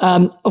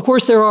 Of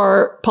course, there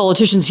are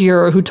politicians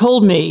here who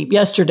told me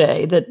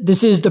yesterday that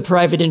this is the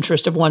private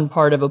interest of one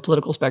part of a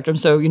political spectrum.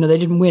 So, they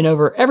didn't win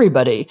over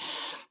everybody.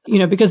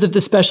 Because of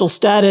the special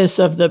status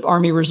of the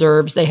Army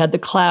Reserves, they had the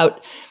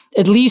clout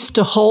at least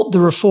to halt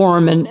the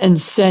reform and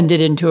send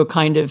it into a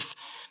kind of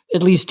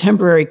at least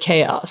temporary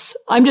chaos.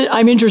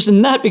 I'm interested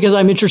in that because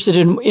I'm interested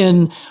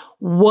in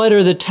what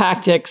are the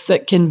tactics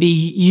that can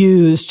be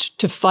used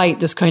to fight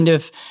this kind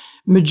of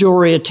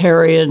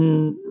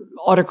majoritarian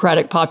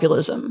autocratic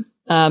populism.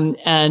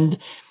 And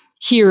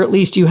here, at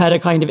least, you had a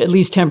kind of at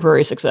least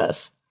temporary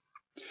success.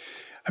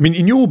 I mean,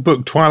 in your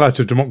book, Twilight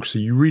of Democracy,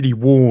 you really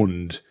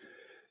warned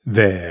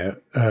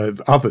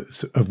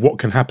others of what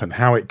can happen,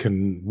 how it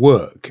can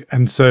work.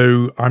 And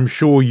so I'm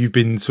sure you've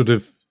been sort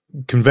of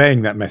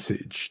conveying that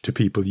message to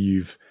people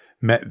you've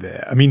met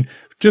there. I mean,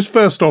 just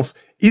first off,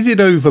 is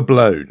it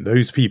overblown,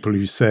 those people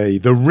who say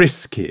the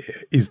risk here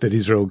is that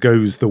Israel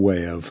goes the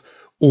way of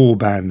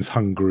Orban's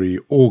Hungary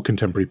or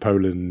contemporary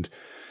Poland?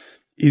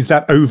 Is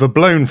that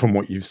overblown from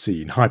what you've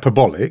seen,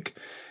 hyperbolic?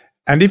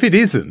 And if it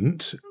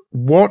isn't,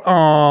 what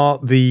are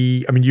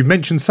you've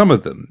mentioned some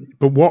of them,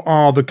 but what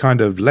are the kind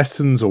of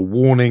lessons or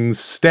warnings,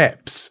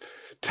 steps,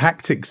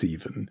 tactics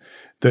even,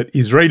 that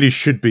Israelis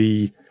should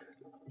be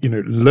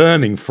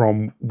learning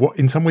from what,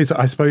 in some ways,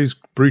 I suppose,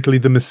 brutally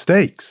the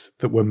mistakes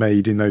that were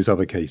made in those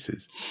other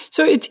cases?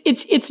 So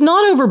it's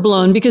not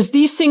overblown because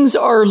these things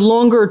are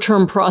longer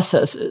term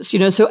processes,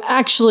 So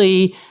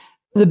actually,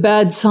 the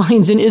bad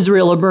signs in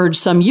Israel emerged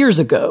some years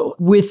ago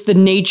with the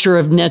nature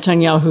of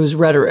Netanyahu's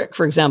rhetoric.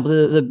 For example,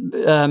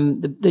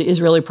 the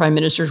Israeli prime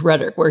minister's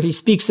rhetoric, where he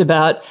speaks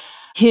about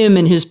him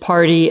and his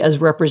party as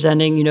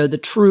representing, the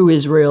true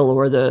Israel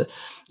or the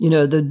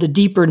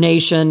deeper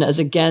nation as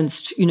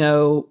against,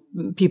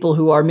 people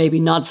who are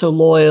maybe not so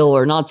loyal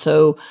or not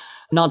so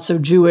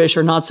Jewish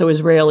or not so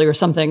Israeli or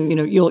something.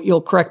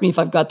 You'll correct me if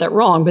I've got that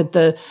wrong, but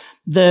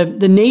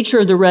the nature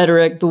of the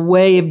rhetoric, the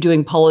way of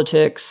doing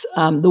politics,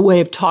 the way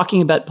of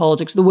talking about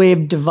politics, the way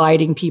of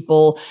dividing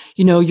people,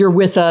 you're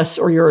with us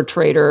or you're a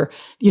traitor.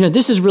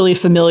 This is really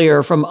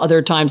familiar from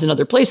other times and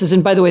other places.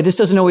 And by the way, this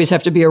doesn't always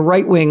have to be a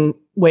right-wing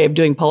way of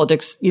doing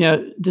politics.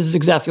 This is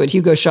exactly what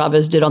Hugo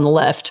Chavez did on the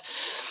left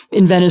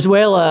in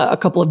Venezuela a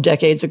couple of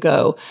decades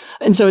ago.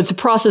 And so it's a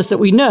process that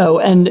we know.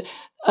 And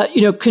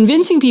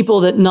convincing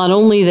people that not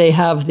only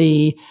have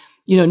they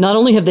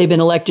been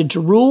elected to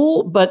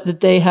rule, but that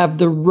they have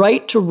the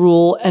right to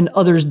rule and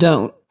others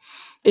don't,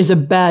 is a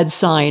bad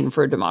sign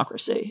for a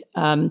democracy.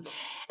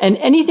 And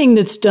anything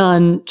that's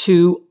done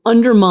to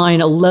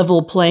undermine a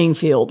level playing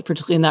field,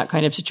 particularly in that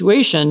kind of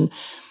situation,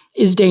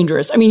 is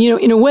dangerous. I mean,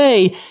 in a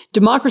way,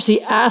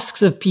 democracy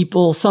asks of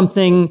people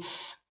something,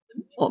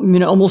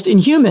 almost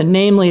inhuman,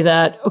 namely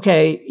that,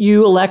 okay,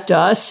 you elect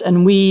us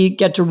and we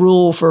get to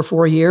rule for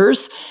 4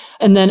 years.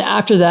 And then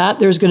after that,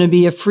 there's going to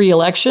be a free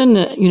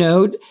election,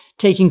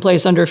 taking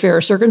place under fair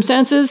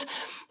circumstances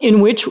in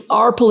which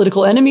our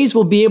political enemies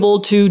will be able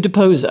to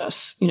depose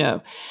us,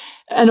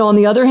 And on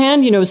the other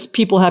hand,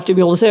 people have to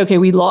be able to say, okay,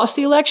 we lost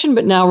the election,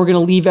 but now we're going to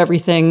leave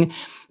everything,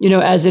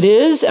 as it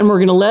is, and we're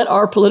going to let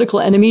our political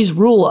enemies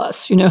rule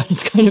us,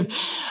 It's kind of,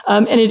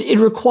 and it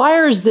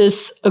requires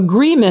this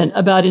agreement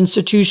about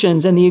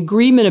institutions and the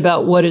agreement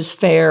about what is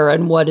fair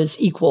and what is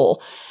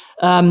equal,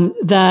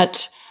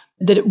 that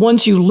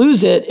once you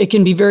lose it, it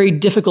can be very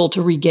difficult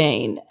to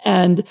regain.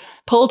 And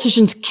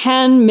politicians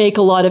can make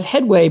a lot of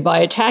headway by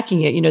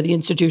attacking it. The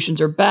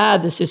institutions are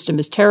bad. The system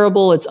is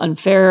terrible. It's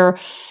unfair.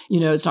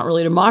 It's not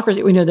really a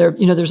democracy. We know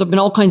there's been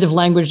all kinds of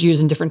language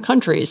used in different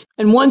countries.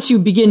 And once you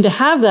begin to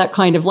have that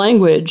kind of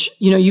language,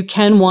 you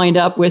can wind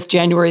up with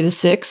January the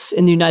 6th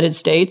in the United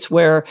States,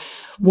 where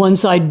one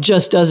side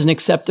just doesn't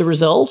accept the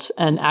result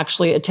and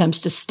actually attempts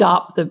to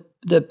stop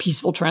the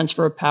peaceful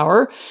transfer of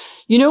power.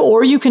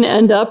 Or you can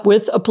end up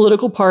with a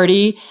political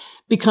party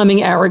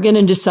becoming arrogant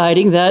and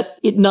deciding that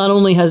it not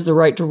only has the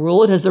right to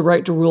rule, it has the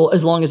right to rule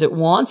as long as it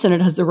wants, and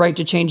it has the right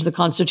to change the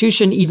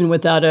Constitution even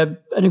without an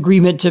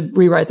agreement to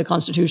rewrite the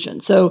Constitution.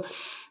 So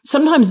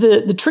sometimes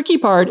the tricky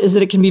part is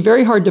that it can be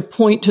very hard to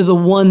point to the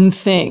one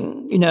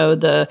thing,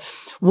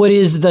 what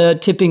is the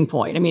tipping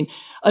point? I mean,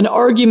 an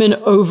argument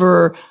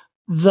over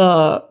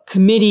the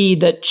committee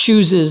that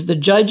chooses the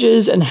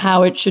judges and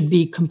how it should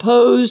be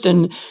composed,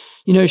 and,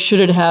 should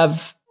it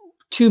have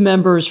 2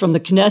 members from the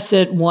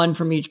Knesset, 1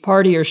 from each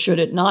party, or should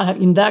it not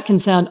have? That can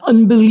sound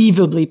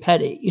unbelievably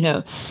petty,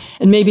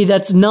 and maybe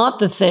that's not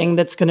the thing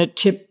that's going to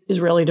tip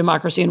Israeli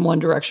democracy in one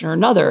direction or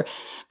another.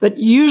 But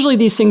usually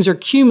these things are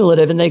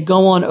cumulative and they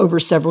go on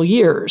over several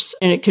years,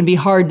 and it can be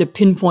hard to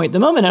pinpoint the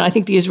moment. And I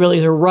think the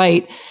Israelis are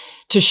right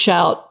to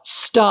shout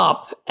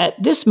stop at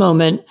this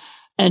moment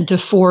and to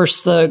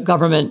force the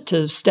government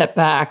to step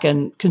back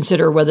and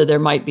consider whether there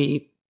might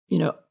be,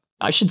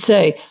 I should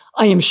say,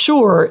 I am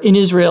sure in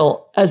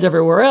Israel, as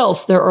everywhere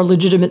else, there are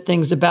legitimate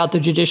things about the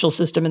judicial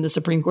system and the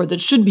Supreme Court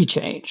that should be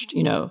changed.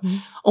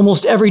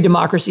 Almost every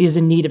democracy is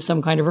in need of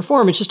some kind of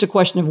reform. It's just a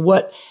question of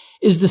what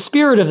is the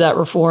spirit of that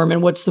reform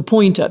and what's the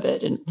point of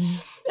it. And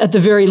at the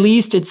very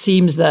least, it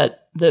seems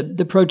that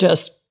the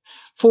protests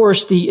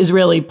forced the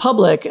Israeli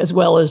public, as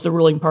well as the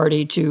ruling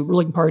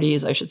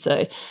parties, I should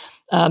say,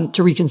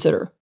 to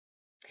reconsider.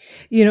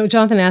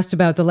 Jonathan asked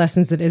about the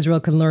lessons that Israel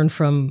can learn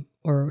from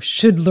or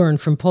should learn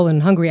from Poland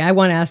and Hungary. I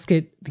want to ask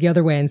it the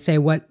other way and say,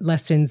 what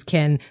lessons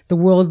can the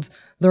world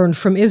learn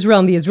from Israel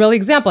and the Israeli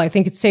example? I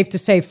think it's safe to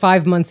say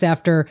 5 months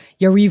after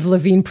Yariv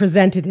Levin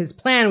presented his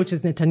plan, which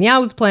is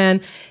Netanyahu's plan,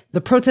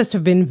 the protests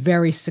have been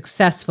very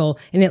successful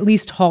in at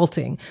least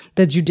halting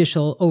the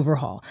judicial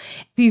overhaul.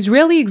 The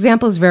Israeli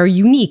example is very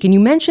unique, and you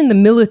mentioned the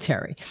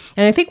military.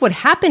 And I think what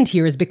happened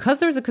here is because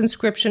there's a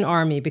conscription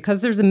army,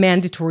 because there's a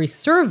mandatory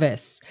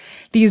service,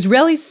 the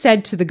Israelis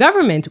said to the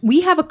government,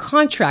 we have a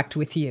contract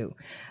with you.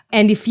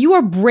 And if you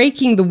are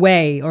breaking the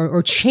way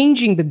or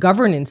changing the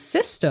governance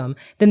system,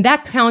 then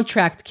that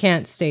contract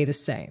can't stay the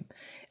same.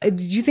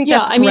 Do you think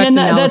that's correct? And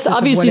that's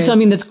obviously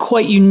something that's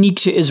quite unique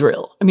to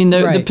Israel. I mean,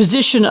 the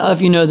position of,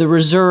 the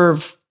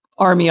reserve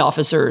army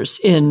officers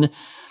in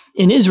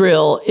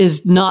Israel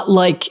is not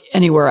like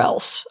anywhere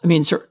else. I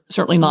mean,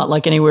 certainly not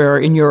like anywhere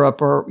in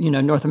Europe or,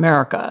 North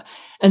America.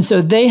 And so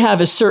they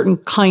have a certain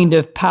kind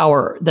of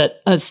power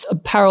that a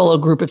parallel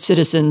group of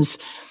citizens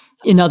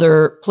in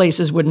other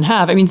places wouldn't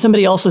have. I mean,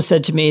 somebody also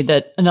said to me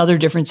that another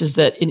difference is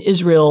that in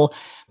Israel,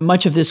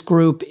 much of this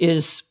group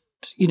is,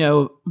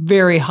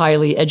 very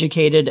highly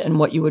educated and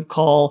what you would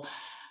call,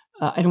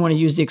 I don't want to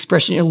use the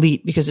expression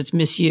elite because it's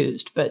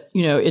misused, but,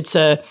 it's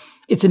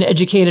an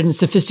educated and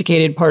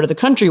sophisticated part of the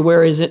country.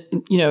 Whereas,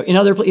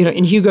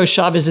 in Hugo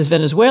Chavez's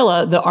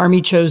Venezuela, the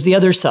army chose the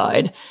other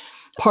side,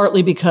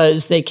 partly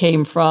because they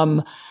came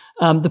from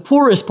the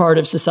poorest part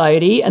of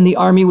society, and the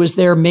army was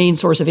their main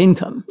source of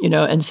income,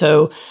 and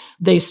so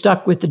they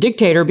stuck with the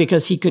dictator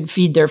because he could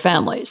feed their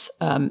families.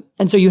 And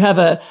so you have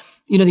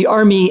the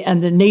army,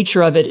 and the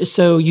nature of it is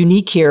so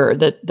unique here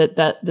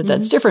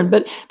that's different.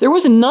 But there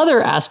was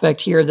another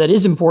aspect here that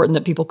is important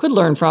that people could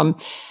learn from.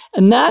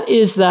 And that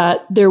is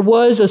that there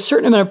was a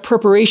certain amount of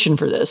preparation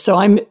for this. So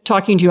I'm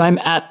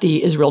at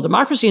the Israel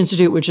Democracy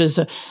Institute, which is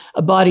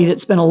a body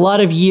that spent a lot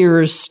of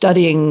years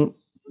studying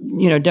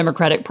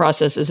democratic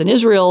processes in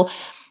Israel.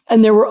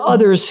 And there were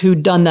others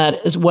who'd done that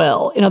as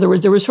well. In other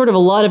words, there was sort of a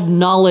lot of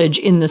knowledge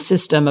in the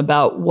system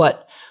about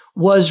what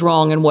was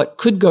wrong and what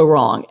could go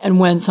wrong. And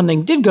when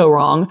something did go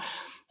wrong,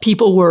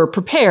 people were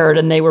prepared,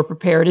 and they were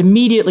prepared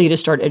immediately to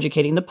start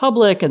educating the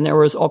public. And there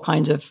was all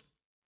kinds of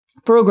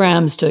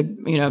programs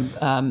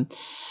to,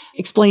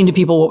 explain to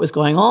people what was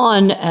going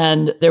on.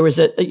 And there was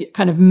a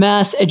kind of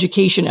mass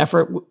education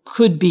effort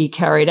could be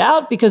carried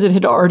out because it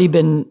had already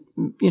been,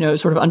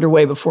 sort of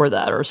underway before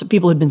that, or some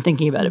people had been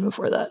thinking about it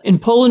before that. In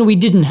Poland, we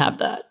didn't have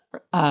that.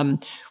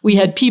 We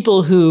had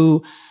people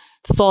who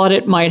thought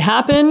it might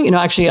happen.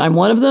 Actually, I'm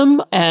one of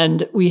them.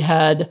 And we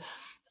had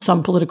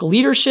some political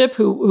leadership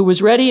who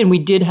was ready. And we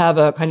did have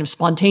a kind of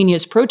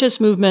spontaneous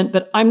protest movement,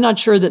 but I'm not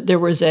sure that there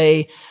was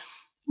I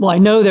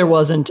know there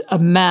wasn't a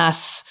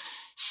mass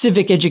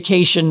civic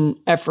education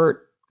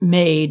effort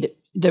made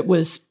that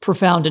was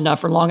profound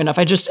enough or long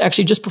enough.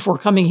 Just before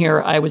coming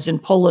here, I was in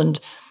Poland,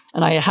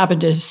 and I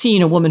happened to have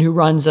seen a woman who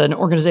runs an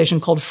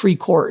organization called Free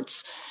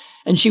Courts.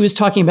 And she was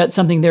talking about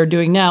something they're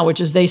doing now, which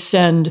is they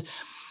send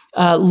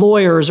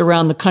lawyers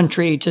around the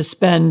country to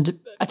spend,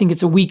 I think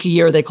it's a week a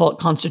year, they call it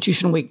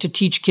Constitution Week, to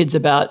teach kids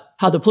about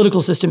how the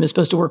political system is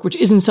supposed to work, which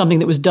isn't something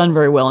that was done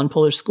very well in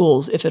Polish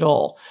schools, if at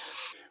all.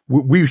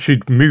 We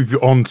should move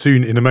on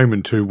soon in a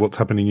moment to what's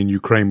happening in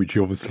Ukraine, which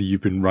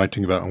you've been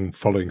writing about and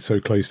following so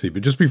closely.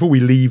 But just before we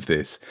leave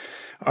this,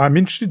 I'm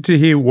interested to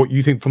hear what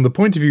you think from the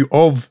point of view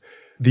of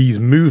these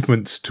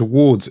movements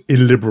towards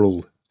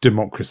illiberal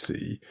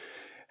democracy,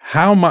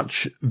 how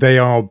much they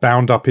are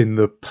bound up in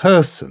the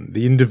person,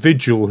 the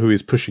individual who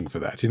is pushing for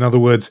that. In other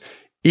words,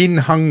 in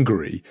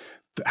Hungary,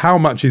 how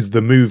much is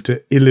the move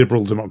to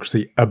illiberal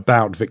democracy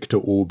about Viktor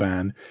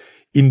Orban?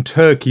 In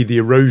Turkey, the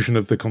erosion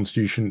of the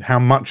constitution, how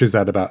much is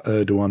that about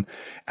Erdogan?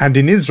 And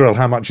in Israel,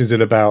 how much is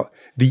it about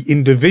the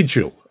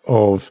individual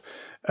of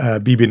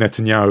Bibi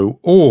Netanyahu?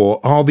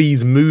 Or are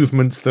these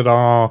movements that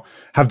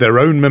have their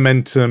own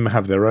momentum,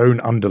 have their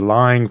own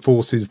underlying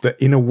forces that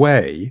in a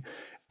way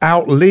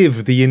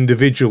outlive the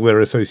individual they're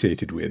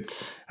associated with?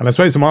 And I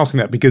suppose I'm asking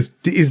that because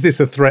is this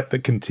a threat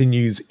that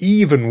continues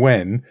even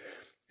when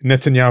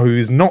Netanyahu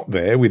is not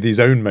there with his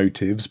own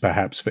motives,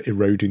 perhaps for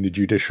eroding the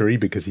judiciary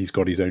because he's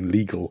got his own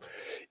legal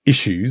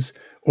issues?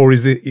 Or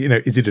is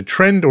it a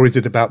trend, or is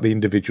it about the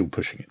individual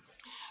pushing it?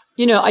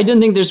 I don't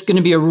think there's going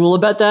to be a rule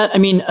about that. I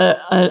mean,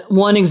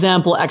 one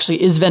example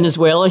actually is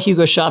Venezuela.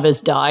 Hugo Chavez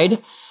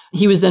died.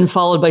 He was then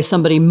followed by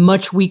somebody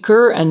much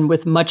weaker and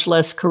with much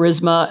less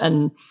charisma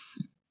and,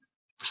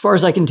 as far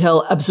as I can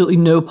tell, absolutely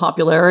no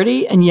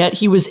popularity. And yet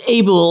he was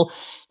able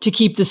to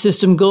keep the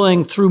system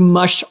going through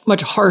much,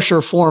 much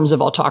harsher forms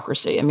of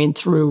autocracy. I mean,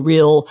 through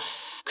real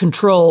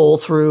control,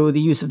 through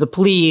the use of the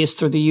police,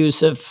 through the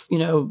use of,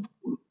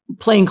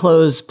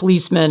 plainclothes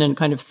policemen and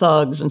kind of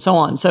thugs and so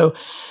on. So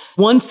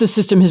once the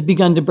system has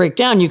begun to break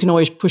down, you can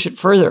always push it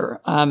further.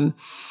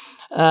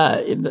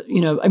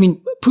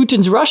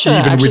 Putin's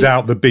Russia, even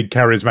without the big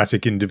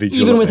charismatic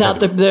individual, even without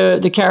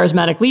the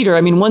charismatic leader.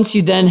 I mean, once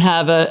you then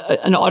have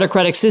an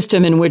autocratic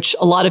system in which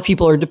a lot of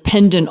people are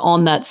dependent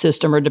on that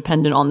system or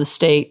dependent on the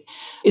state,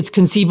 it's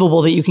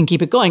conceivable that you can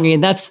keep it going. I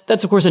mean, that's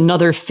of course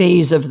another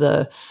phase of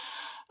the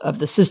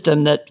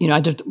system that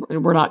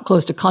we're not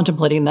close to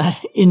contemplating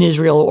that in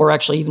Israel or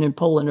actually even in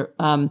Poland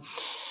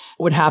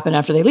would happen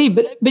after they leave.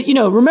 But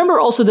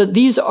remember also that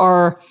these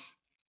are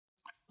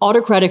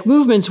autocratic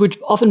movements, which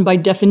often by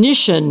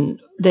definition,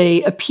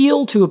 they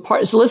appeal to a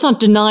part. So let's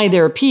not deny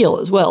their appeal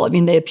as well. I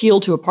mean, they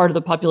appeal to a part of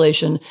the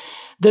population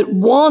that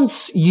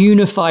wants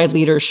unified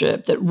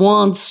leadership, that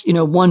wants,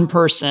 one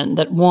person,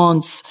 that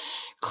wants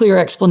clear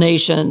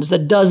explanations,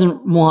 that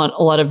doesn't want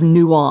a lot of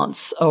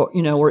nuance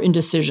or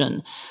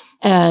indecision.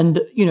 And,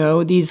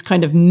 these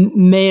kind of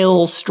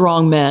male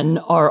strong men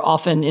are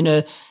often in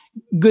a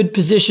good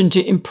position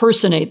to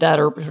impersonate that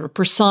or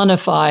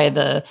personify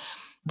the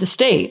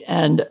state.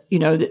 And,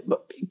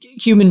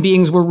 human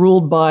beings were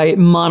ruled by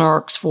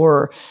monarchs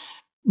for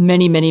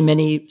many, many,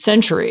 many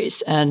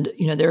centuries. And,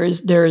 there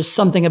is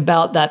something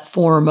about that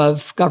form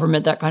of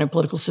government, that kind of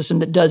political system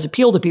that does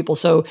appeal to people.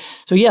 So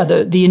yeah,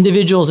 the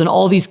individuals in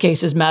all these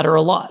cases matter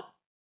a lot.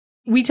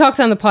 We talked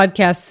on the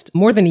podcast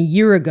more than a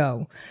year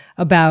ago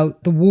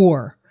about the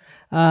war.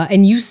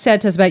 And you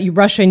said to us about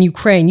Russia and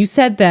Ukraine. You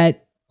said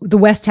that the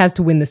West has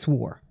to win this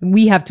war.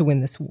 We have to win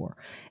this war.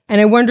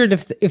 And I wondered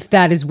if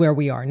that is where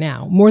we are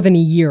now, more than a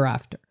year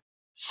after.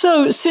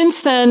 So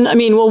since then,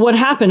 what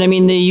happened?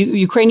 The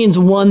Ukrainians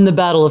won the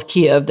Battle of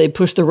Kiev. They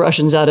pushed the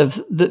Russians out of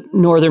the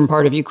northern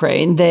part of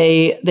Ukraine.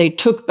 They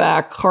took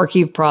back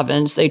Kharkiv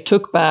province. They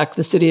took back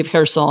the city of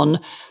Kherson.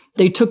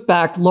 They took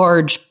back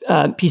large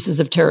pieces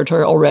of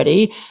territory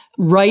already.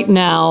 Right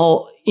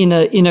now, in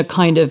a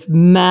kind of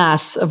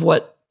mass of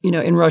what,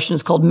 in Russian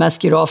is called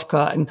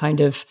maskirovka and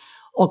kind of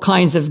all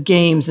kinds of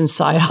games and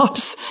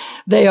psyops,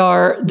 they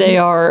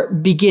are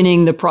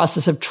beginning the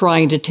process of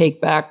trying to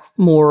take back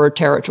more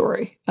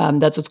territory.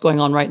 That's what's going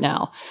on right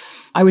now.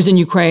 I was in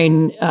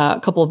Ukraine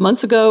a couple of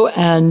months ago,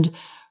 and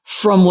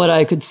from what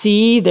I could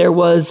see, there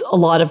was a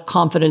lot of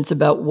confidence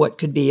about what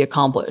could be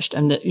accomplished.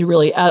 And that you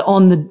really,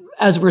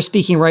 as we're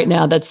speaking right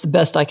now, that's the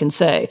best I can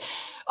say.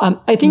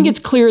 I think it's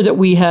clear that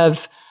we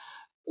have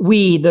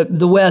we,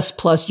 the West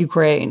plus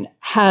Ukraine,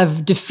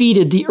 have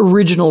defeated the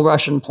original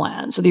Russian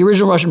plan. So the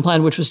original Russian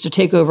plan, which was to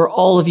take over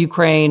all of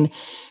Ukraine,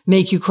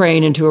 make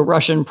Ukraine into a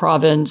Russian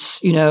province,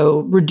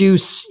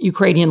 reduce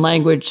Ukrainian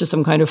language to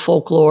some kind of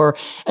folklore,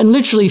 and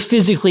literally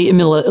physically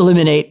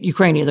eliminate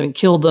Ukrainians. I mean,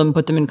 kill them,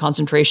 put them in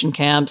concentration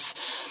camps,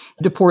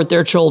 deport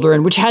their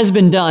children, which has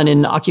been done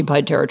in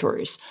occupied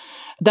territories.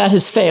 That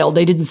has failed.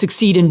 They didn't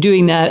succeed in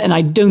doing that, and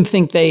I don't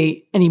think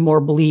they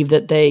anymore believe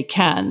that they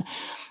can.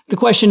 The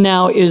question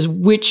now is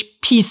which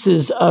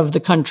pieces of the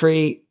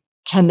country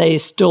can they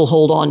still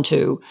hold on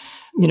to?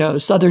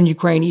 Southern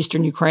Ukraine,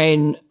 Eastern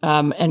Ukraine,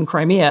 and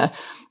Crimea.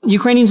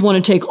 Ukrainians want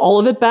to take all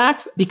of it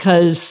back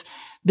because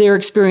their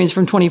experience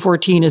from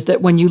 2014 is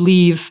that when you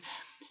leave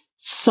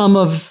some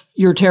of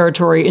your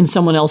territory in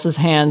someone else's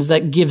hands,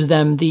 that gives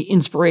them the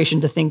inspiration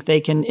to think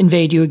they can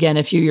invade you again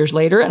a few years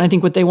later. And I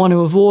think what they want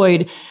to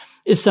avoid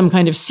is some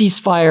kind of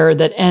ceasefire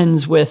that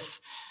ends with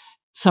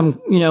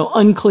some,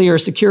 unclear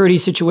security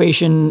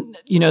situation,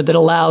 that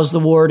allows the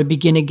war to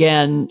begin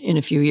again in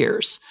a few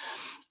years.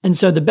 And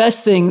so the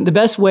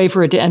best way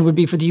for it to end would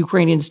be for the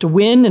Ukrainians to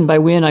win. And by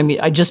win,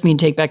 I just mean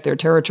take back their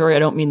territory. I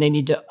don't mean they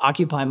need to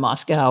occupy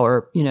Moscow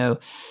or,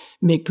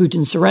 make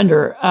Putin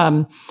surrender.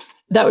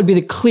 That would be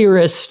the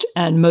clearest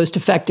and most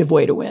effective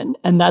way to win.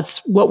 And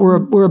that's what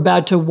we're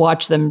about to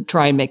watch them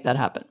try and make that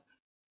happen.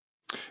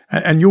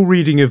 And your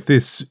reading of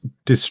this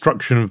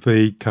destruction of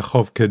the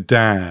Kakhovka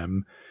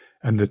Dam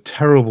and the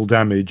terrible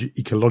damage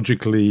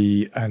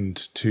ecologically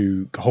and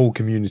to whole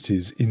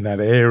communities in that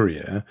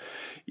area,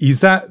 is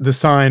that the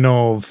sign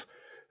of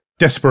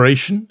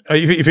desperation?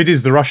 If it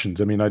is the Russians,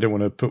 I mean, I don't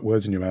want to put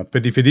words in your mouth,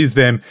 but if it is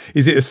them,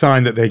 is it a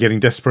sign that they're getting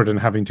desperate and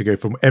having to go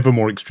for ever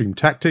more extreme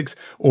tactics?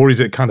 Or is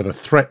it kind of a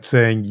threat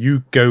saying,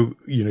 you go,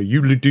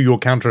 you do your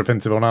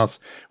counteroffensive on us,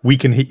 we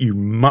can hit you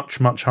much,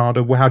 much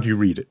harder? Well, how do you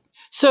read it?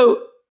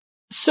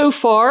 So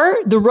far,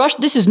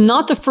 this is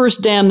not the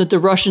first dam that the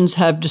Russians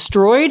have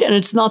destroyed, and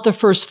it's not the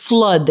first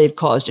flood they've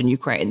caused in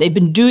Ukraine. They've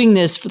been doing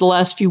this for the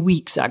last few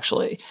weeks,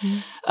 actually.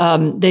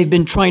 They've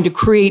been trying to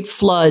create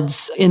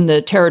floods in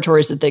the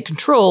territories that they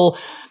control,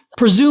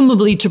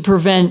 presumably to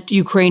prevent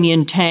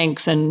Ukrainian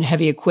tanks and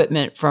heavy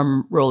equipment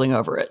from rolling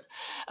over it.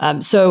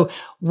 So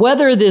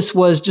whether this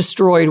was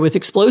destroyed with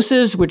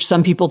explosives, which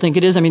some people think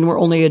it is, I mean, we're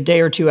only a day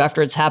or two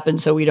after it's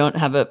happened, so we don't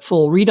have a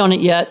full read on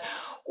it yet,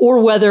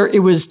 or whether it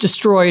was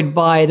destroyed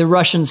by the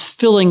Russians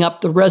filling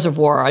up the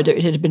reservoir.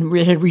 It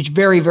had reached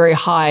very, very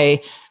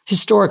high,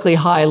 historically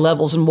high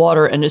levels in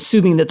water, and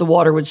assuming that the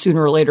water would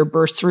sooner or later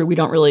burst through, we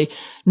don't really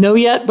know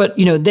yet. But,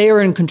 they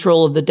are in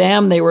control of the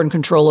dam. They were in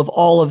control of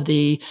all of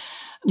the,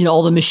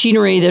 all the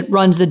machinery that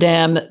runs the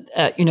dam.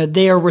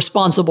 They are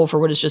responsible for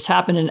what has just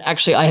happened. And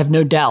actually, I have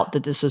no doubt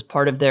that this was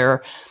part of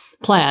their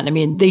plan. I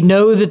mean, they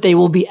know that they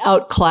will be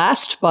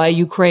outclassed by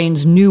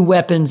Ukraine's new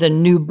weapons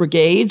and new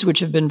brigades,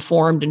 which have been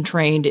formed and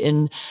trained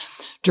in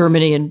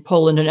Germany and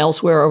Poland and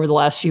elsewhere over the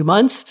last few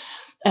months.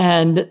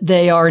 And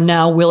they are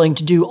now willing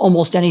to do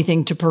almost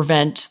anything to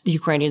prevent the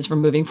Ukrainians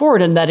from moving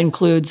forward. And that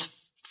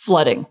includes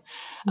flooding.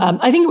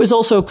 I think it was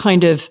also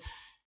kind of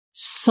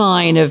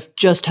sign of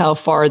just how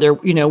far they're,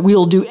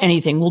 we'll do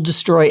anything, we'll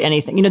destroy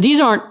anything.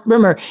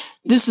 Remember,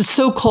 this is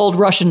so-called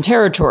Russian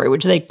territory,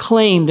 which they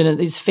claimed in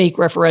these fake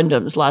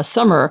referendums last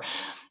summer.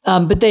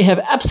 But they have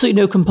absolutely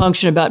no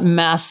compunction about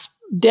mass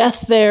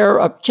death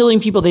there,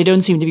 killing people. They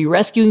don't seem to be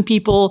rescuing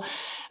people.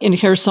 In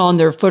Kherson,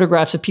 there are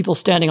photographs of people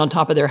standing on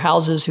top of their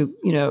houses who,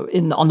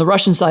 on the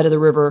Russian side of the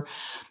river,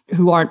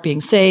 who aren't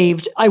being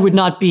saved. I would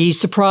not be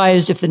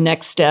surprised if the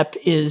next step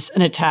is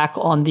an attack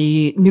on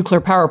the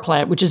nuclear power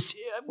plant, which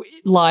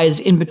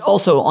lies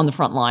also on the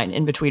front line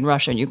in between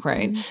Russia and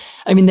Ukraine.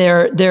 I mean,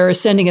 they're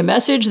sending a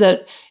message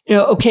that,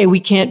 okay, we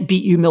can't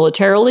beat you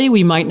militarily.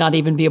 We might not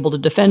even be able to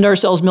defend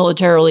ourselves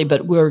militarily,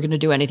 but we're going to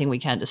do anything we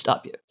can to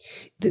stop you.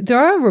 There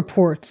are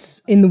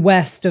reports in the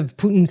West of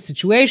Putin's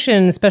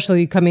situation,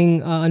 especially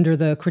coming under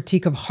the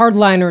critique of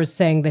hardliners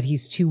saying that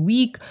he's too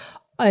weak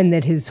and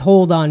that his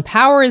hold on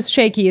power is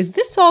shaky. Is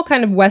this all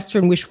kind of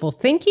Western wishful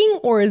thinking,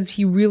 or is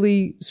he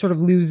really sort of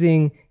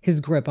losing his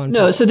grip on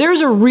power? No, so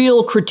there's a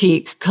real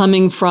critique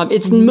coming from,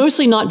 it's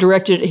mostly not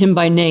directed at him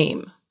by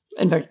name.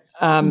 In fact,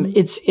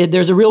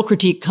 there's a real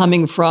critique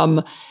coming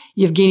from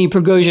Yevgeny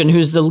Prigozhin,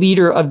 who's the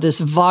leader of this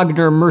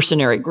Wagner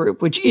mercenary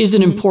group, which is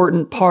an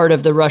important part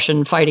of the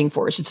Russian fighting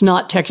force. It's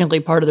not technically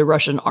part of the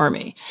Russian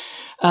army.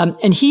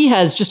 And he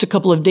has just a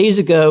couple of days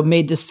ago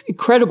made this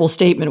incredible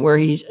statement where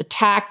he's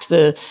attacked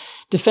the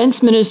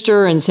defense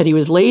minister and said he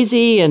was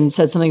lazy and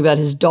said something about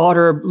his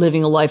daughter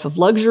living a life of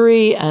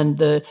luxury. And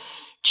the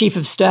chief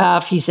of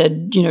staff, he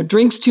said,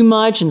 drinks too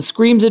much and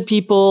screams at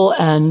people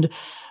and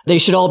they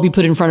should all be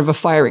put in front of a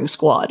firing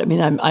squad. I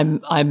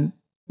mean,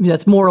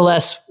 that's more or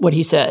less what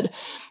he said.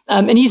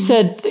 And he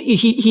said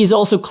he's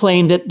also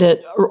claimed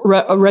that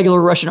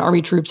regular Russian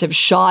army troops have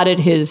shot at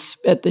his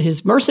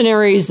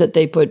mercenaries, that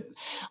they put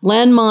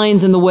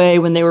landmines in the way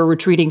when they were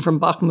retreating from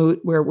Bakhmut,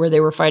 where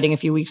they were fighting a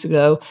few weeks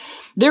ago.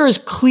 There is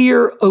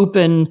clear,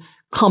 open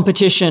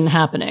competition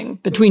happening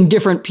between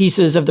different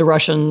pieces of the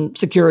Russian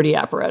security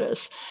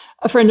apparatus.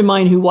 a friend of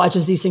mine who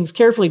watches these things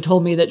carefully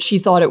told me that she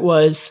thought it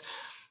was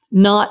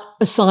not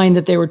a sign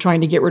that they were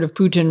trying to get rid of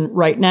Putin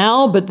right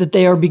now, but that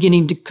they are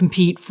beginning to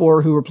compete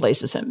for who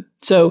replaces him.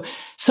 So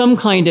some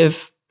kind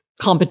of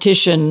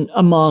competition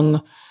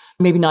among,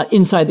 maybe not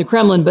inside the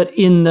Kremlin, but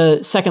in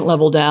the second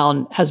level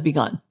down has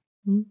begun.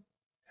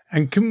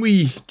 And can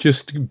we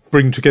just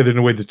bring together in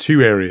a way the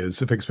two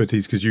areas of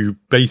expertise? Because you're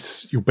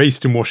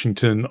based in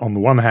Washington on the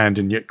one hand,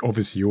 and yet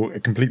obviously you're a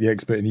completely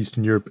expert in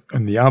Eastern Europe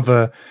on the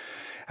other.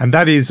 And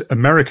that is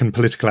American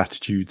political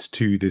attitudes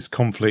to this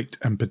conflict,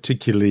 and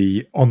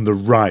particularly on the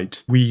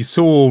right. We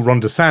saw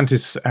Ron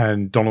DeSantis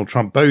and Donald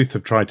Trump both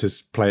have tried to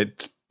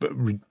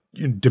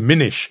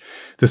diminish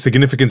the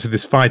significance of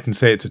this fight and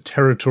say it's a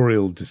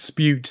territorial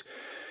dispute.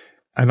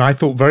 And I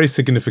thought very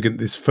significant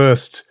this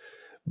first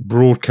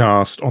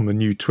broadcast on the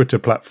new Twitter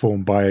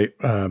platform by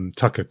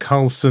Tucker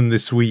Carlson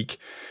this week,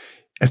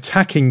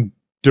 attacking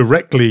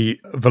directly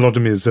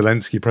Volodymyr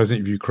Zelensky,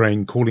 president of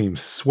Ukraine, calling him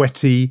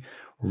sweaty,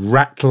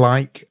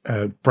 rat-like,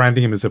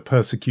 branding him as a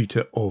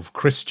persecutor of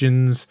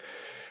Christians,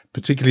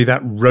 particularly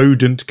that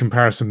rodent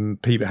comparison.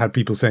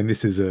 People saying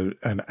this is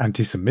an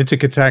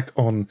anti-Semitic attack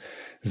on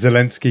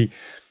Zelensky.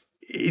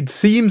 It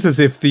seems as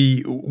if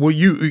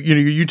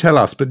you tell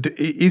us, but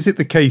is it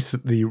the case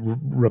that the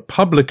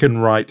Republican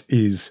right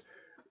is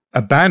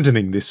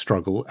abandoning this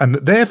struggle, and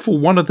that therefore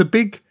one of the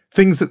big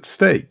things at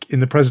stake in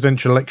the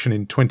presidential election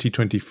in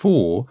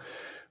 2024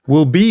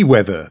 will be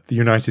whether the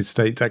United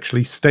States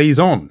actually stays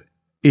on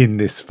in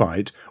this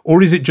fight,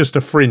 or is it just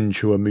a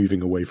fringe who are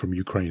moving away from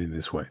Ukraine in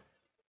this way?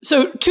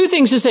 So two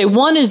things to say.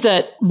 One is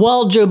that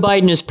while Joe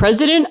Biden is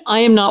president, I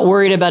am not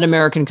worried about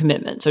American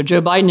commitment. So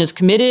Joe Biden is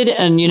committed,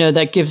 and,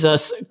 that gives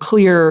us a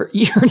clear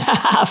year and a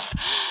half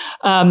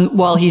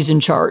while he's in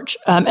charge.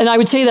 And I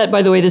would say that,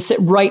 by the way,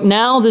 right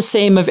now, the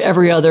same of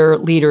every other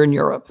leader in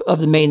Europe, of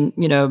the main,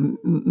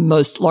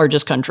 most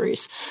largest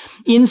countries.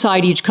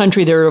 Inside each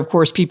country, there are, of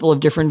course, people of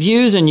different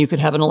views, and you could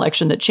have an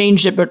election that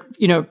changed it. But,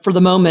 for the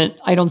moment,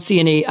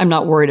 I'm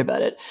not worried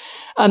about it.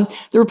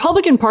 The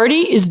Republican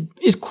Party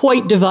is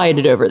quite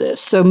divided over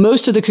this. So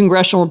most of the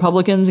congressional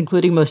Republicans,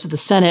 including most of the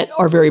Senate,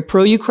 are very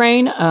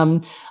pro-Ukraine.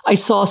 I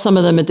saw some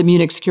of them at the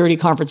Munich Security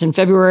Conference in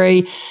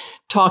February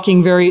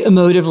talking very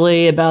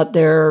emotively about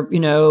their,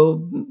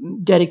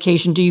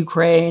 dedication to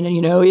Ukraine.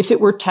 And, if it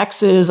were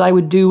Texas, I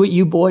would do what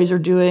you boys are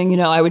doing.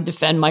 I would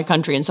defend my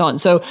country and so on.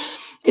 So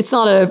it's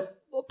not a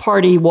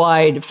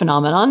party-wide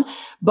phenomenon.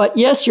 But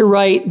yes, you're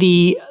right.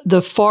 The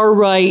far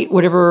right,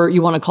 whatever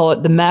you want to call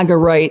it, the MAGA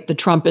right, the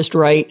Trumpist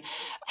right,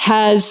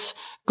 has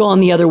gone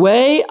the other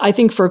way. I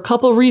think for a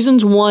couple of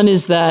reasons. One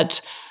is that,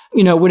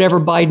 whatever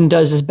Biden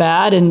does is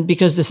bad. And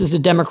because this is a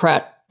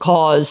Democrat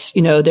cause,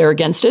 they're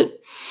against it.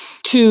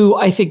 Two,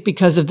 I think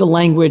because of the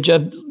language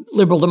of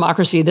liberal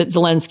democracy that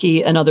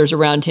Zelensky and others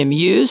around him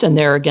use, and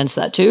they're against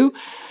that too.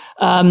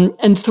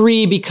 And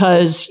three,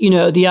 because,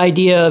 the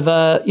idea of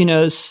a,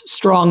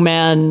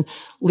 strongman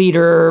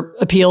leader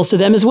appeals to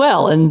them as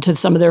well and to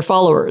some of their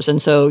followers.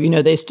 And so,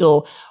 they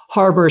still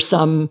harbor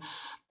some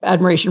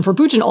admiration for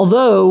Putin,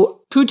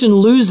 although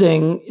Putin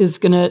losing is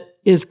going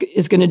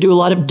to do a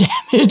lot of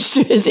damage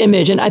to his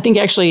image. And I think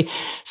actually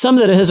some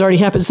of that has already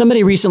happened.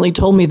 Somebody recently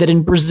told me that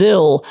in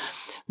Brazil,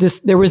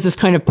 there was this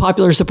kind of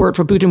popular support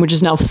for Putin, which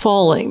is now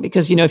falling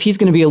because, if he's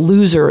going to be a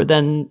loser,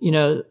 then,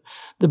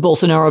 the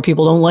Bolsonaro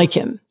people don't like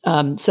him.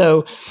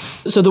 So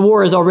the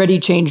war has already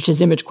changed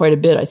his image quite a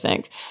bit, I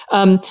think.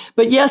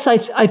 But yes,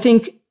 I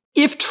think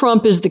if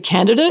Trump is the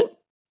candidate,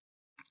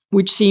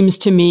 which seems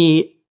to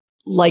me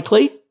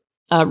likely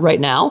right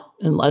now,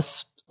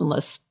 unless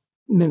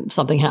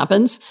something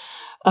happens,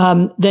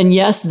 then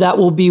yes, that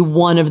will be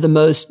one of the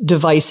most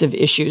divisive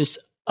issues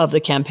of the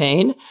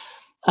campaign.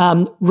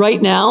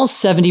 Right now,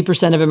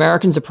 70% of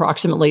Americans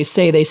approximately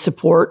say they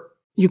support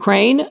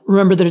Ukraine.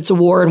 Remember that it's a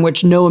war in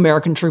which no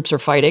American troops are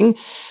fighting,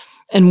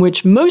 and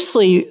which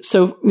mostly,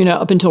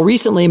 up until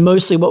recently,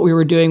 mostly what we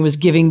were doing was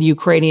giving the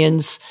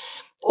Ukrainians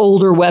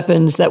older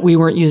weapons that we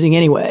weren't using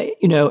anyway,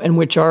 and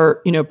which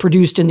are,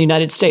 produced in the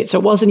United States. So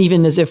it wasn't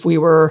even as if we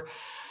were,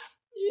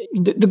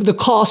 the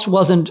cost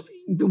wasn't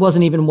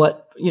even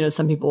what,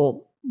 some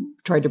people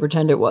tried to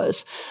pretend it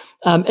was.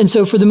 And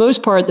so for the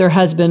most part, there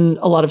has been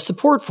a lot of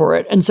support for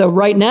it. And so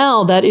right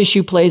now that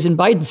issue plays in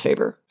Biden's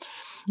favor.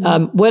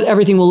 What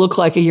everything will look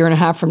like a year and a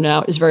half from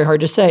now is very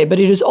hard to say. But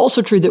it is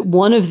also true that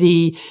one of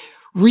the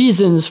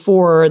reasons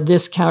for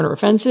this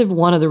counteroffensive,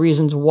 one of the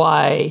reasons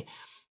why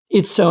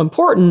it's so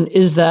important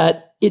is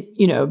that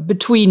it,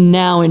 between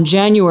now and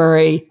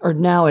January, or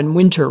now and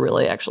winter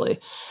really actually,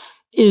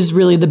 is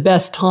really the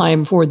best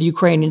time for the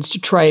Ukrainians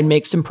to try and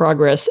make some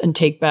progress and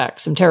take back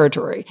some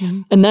territory.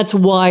 Mm-hmm. And that's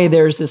why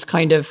there's this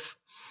kind of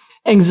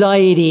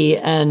anxiety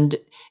and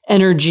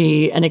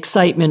energy and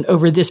excitement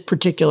over this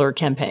particular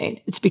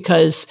campaign. It's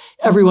because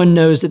everyone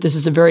knows that this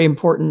is a very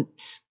important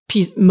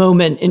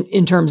moment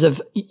in terms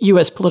of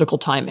U.S. political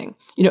timing.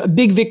 A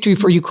big victory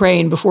for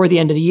Ukraine before the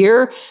end of the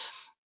year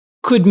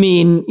could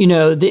mean,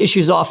 the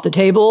issue's off the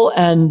table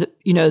and,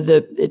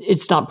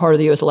 it's not part of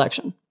the U.S.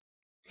 election.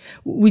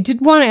 We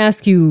did want to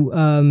ask you,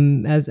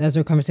 as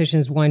our conversation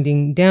is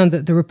winding down,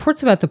 the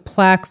reports about the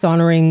plaques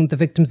honoring the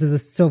victims of the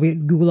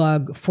Soviet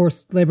Gulag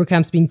forced labor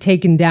camps being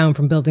taken down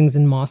from buildings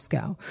in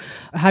Moscow.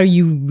 How do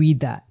you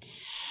read that?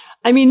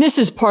 I mean, this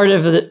is part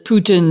of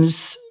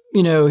Putin's,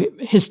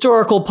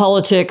 historical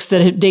politics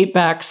that date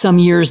back some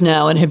years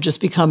now and have just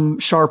become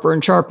sharper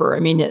and sharper. I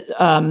mean,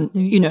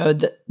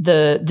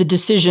 the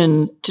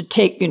decision to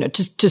take,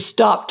 to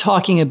stop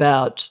talking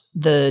about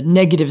the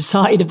negative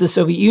side of the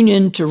Soviet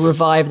Union, to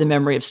revive the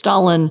memory of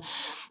Stalin,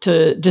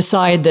 to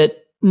decide that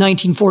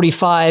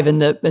 1945 and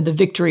the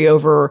victory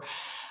over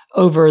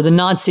the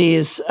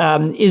Nazis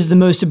is the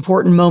most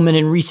important moment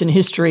in recent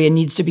history and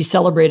needs to be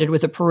celebrated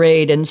with a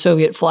parade and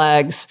Soviet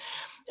flags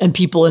and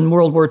people in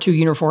World War II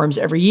uniforms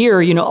every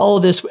year. All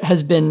of this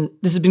has been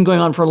going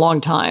on for a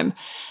long time.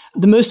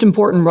 The most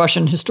important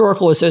Russian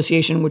historical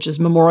association, which is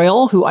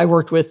Memorial, who I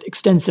worked with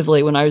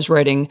extensively when I was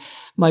writing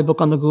my book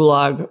on the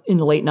Gulag in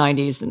the late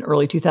 90s and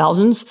early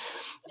 2000s,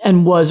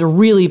 and was a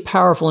really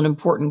powerful and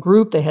important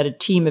group. They had a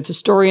team of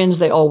historians.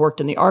 They all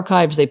worked in the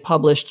archives. They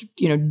published,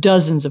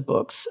 dozens of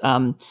books,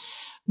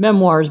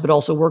 memoirs, but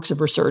also works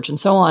of research and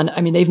so on.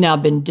 I mean, they've now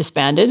been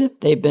disbanded.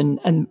 They've been,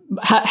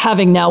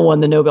 having now won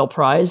the Nobel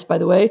Prize, by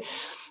the way.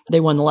 They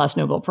won the last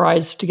Nobel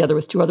Prize together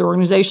with two other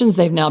organizations.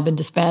 They've now been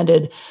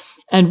disbanded.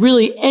 And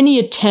really any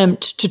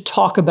attempt to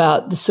talk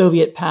about the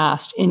Soviet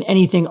past in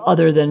anything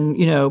other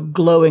than,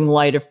 glowing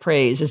light of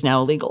praise is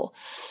now illegal.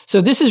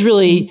 So this is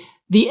really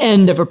the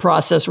end of a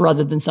process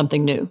rather than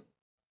something new.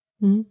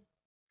 Mm-hmm.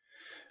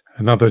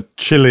 Another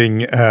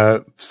chilling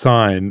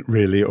sign,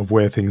 really, of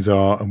where things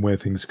are and where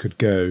things could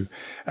go.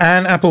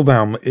 Anne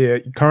Applebaum,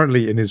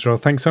 currently in Israel,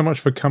 thanks so much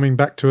for coming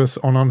back to us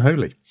on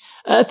Unholy.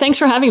 Thanks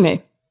for having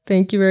me.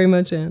 Thank you very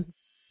much, Anne.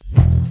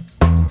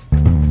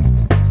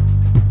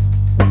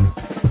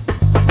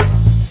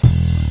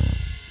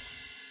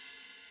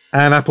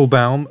 Anne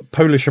Applebaum,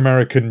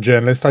 Polish-American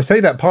journalist. I say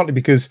that partly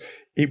because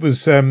it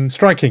was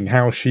striking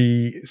how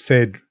she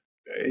said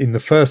in the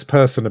first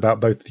person about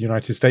both the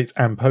United States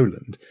and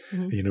Poland,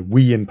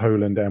 we in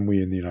Poland and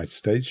we in the United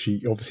States.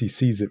 She obviously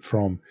sees it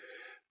from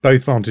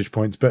both vantage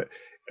points, but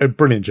a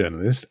brilliant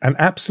journalist and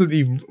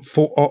absolutely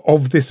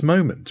of this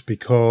moment,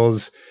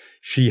 because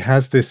she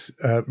has this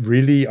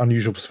really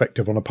unusual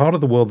perspective on a part of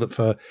the world that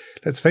for,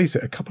 let's face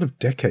it, a couple of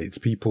decades,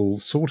 people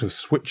sort of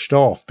switched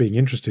off being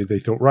interested. They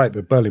thought, right,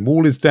 the Berlin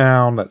Wall is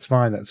down. That's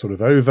fine. That's sort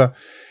of over.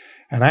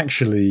 And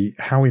actually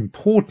how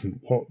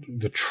important what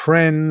the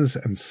trends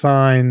and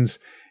signs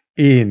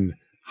in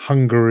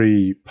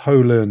Hungary,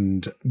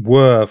 Poland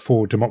were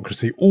for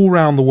democracy all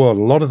around the world.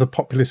 A lot of the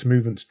populist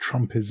movements,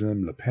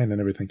 Trumpism, Le Pen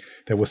and everything,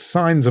 there were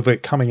signs of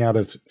it coming out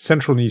of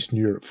Central and Eastern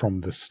Europe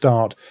from the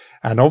start.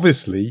 And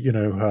obviously,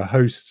 her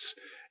hosts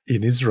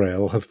in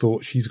Israel have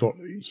thought she's got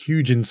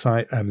huge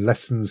insight and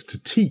lessons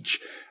to teach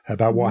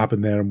about what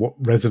happened there and what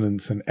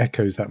resonance and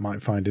echoes that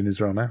might find in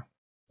Israel now.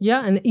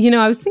 Yeah. And,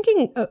 I was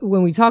thinking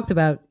when we talked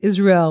about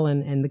Israel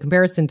and the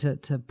comparison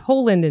to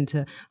Poland and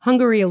to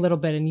Hungary a little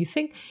bit, and you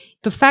think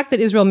the fact that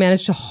Israel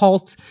managed to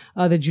halt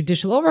the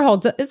judicial overhaul,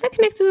 is that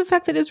connected to the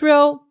fact that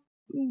Israel,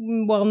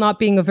 while not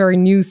being a very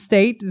new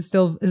state,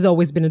 still has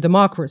always been a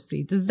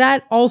democracy? Does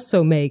that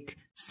also make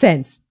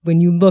sense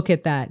when you look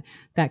at that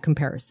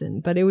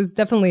comparison? But it was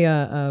definitely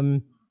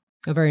a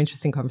very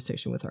interesting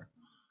conversation with her.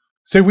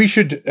 So we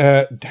should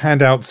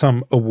hand out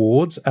some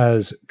awards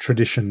as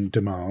tradition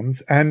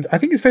demands. And I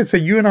think it's fair to say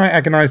you and I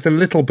agonized a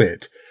little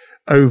bit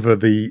over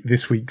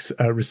this week's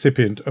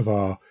recipient of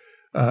our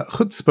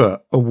Chutzpah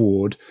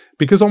award,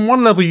 because on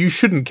one level you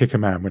shouldn't kick a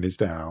man when he's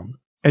down.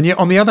 And yet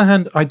on the other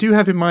hand, I do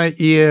have in my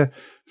ear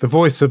the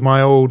voice of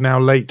my old, now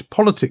late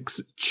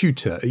politics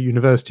tutor at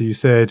university who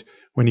said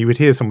when he would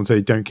hear someone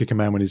say, don't kick a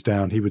man when he's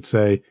down, he would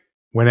say,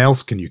 when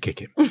else can you kick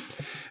him?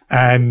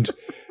 And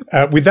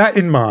with that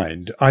in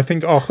mind, I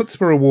think our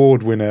Chutzpah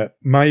Award winner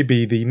may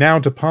be the now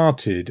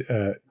departed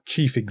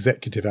chief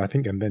executive, I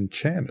think, and then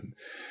chairman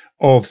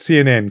of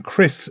CNN,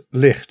 Chris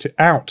Licht,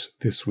 out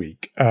this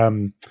week,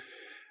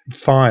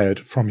 fired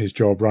from his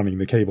job running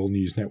the cable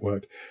news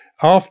network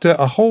after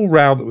a whole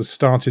row that was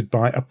started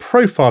by a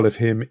profile of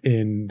him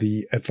in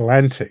the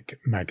Atlantic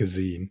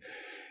magazine,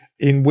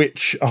 in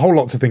which a whole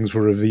lot of things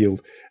were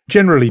revealed.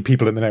 Generally,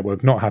 people at the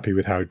network not happy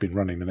with how he'd been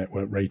running the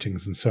network,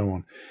 ratings and so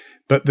on.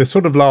 But the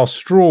sort of last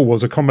straw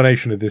was a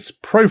combination of this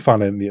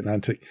profile in the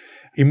Atlantic,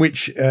 in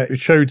which it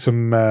showed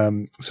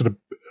some sort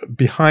of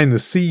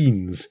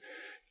behind-the-scenes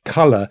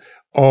colour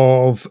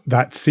of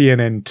that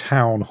CNN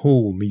town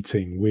hall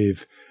meeting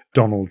with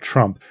Donald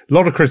Trump. A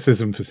lot of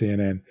criticism for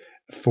CNN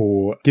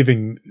for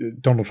giving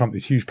Donald Trump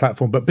this huge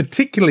platform, but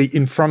particularly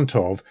in front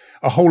of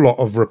a whole lot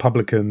of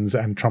Republicans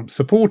and Trump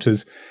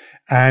supporters.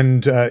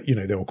 And,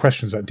 there were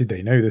questions about, did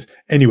they know this?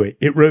 Anyway,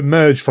 it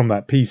emerged from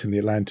that piece in The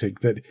Atlantic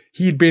that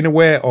he had been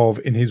aware of,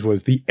 in his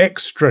words, the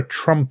extra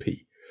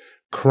Trumpy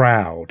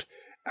crowd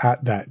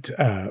at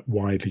that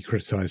widely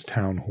criticized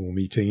town hall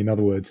meeting. In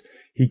other words,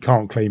 he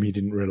can't claim he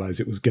didn't realize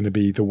it was going to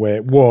be the way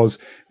it was,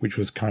 which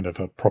was kind of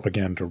a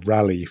propaganda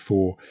rally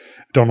for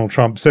Donald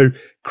Trump. So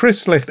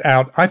Chris Licht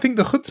out. I think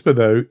the chutzpah,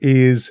 though,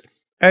 is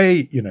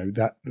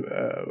that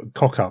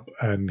cock up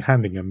and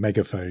handing a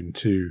megaphone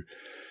to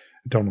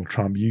Donald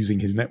Trump, using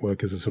his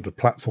network as a sort of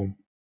platform,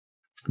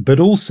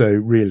 but also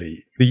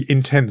really the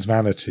intense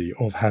vanity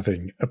of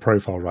having a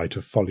profile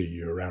writer follow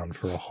you around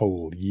for a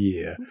whole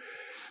year.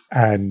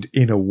 And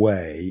in a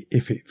way,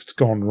 if it's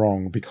gone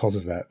wrong because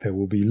of that, there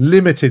will be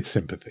limited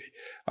sympathy.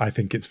 I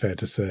think it's fair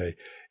to say,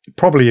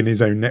 probably in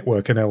his own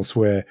network and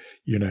elsewhere,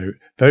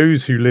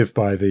 those who live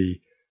by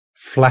the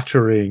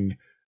flattering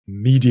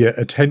media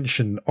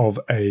attention of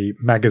a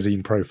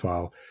magazine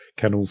profile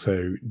can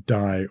also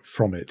die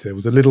from it. There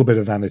was a little bit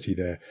of vanity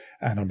there,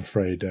 and I'm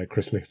afraid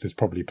Chris Licht has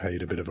probably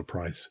paid a bit of a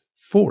price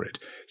for it.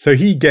 So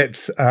he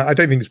gets, I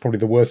don't think it's probably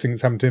the worst thing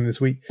that's happened to him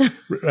this week,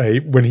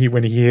 when he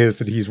hears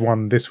that he's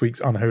won this week's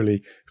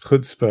Unholy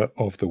Chutzpah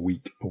of the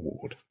Week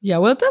award. Yeah,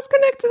 well, it does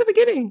connect to the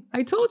beginning.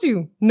 I told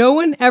you, no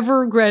one ever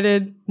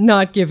regretted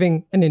not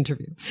giving an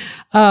interview.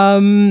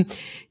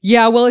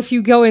 Yeah, well, if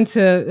you go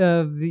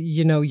into,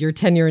 your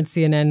tenure in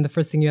CNN, the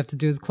first thing you have to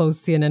do is close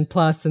CNN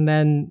Plus, and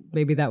then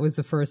maybe that was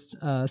the first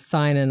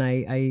sign. And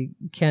I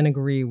can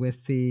agree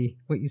with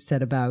what you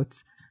said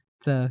about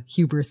the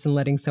hubris and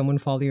letting someone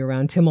follow you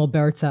around. Tim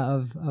Alberta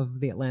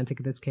of The Atlantic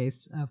in this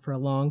case for a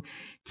long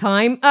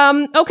time.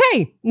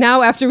 Okay,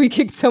 now after we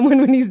kicked someone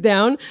when he's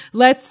down,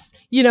 let's,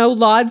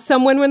 laud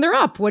someone when they're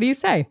up. What do you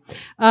say?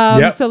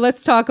 So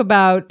let's talk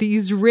about the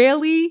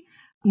Israeli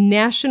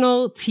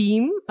national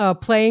team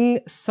playing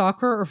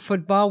soccer or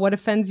football. What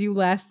offends you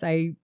less?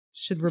 I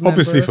should remember.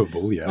 Obviously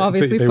football, yeah.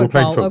 Obviously they football. Were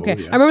playing football,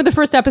 okay. Yeah. I remember the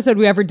first episode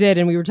we ever did,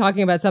 and we were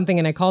talking about something,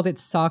 and I called it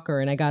soccer,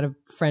 and I got a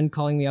friend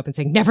calling me up and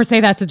saying, never say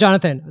that to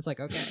Jonathan. I was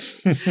like, okay.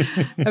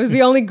 That was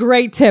the only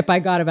great tip I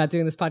got about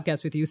doing this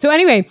podcast with you. So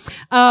anyway,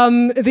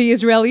 the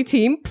Israeli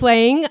team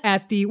playing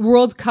at the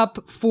World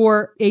Cup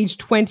for age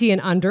 20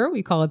 and under,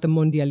 we call it the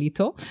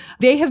Mundialito.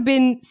 They have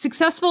been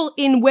successful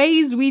in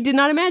ways we did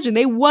not imagine.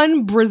 They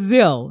won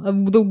Brazil,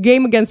 the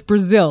game against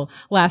Brazil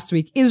last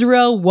week.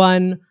 Israel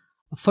won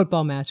a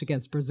football match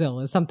against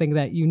Brazil is something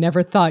that you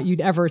never thought you'd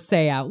ever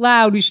say out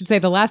loud. We should say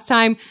the last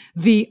time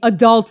the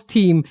adult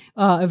team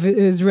of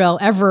Israel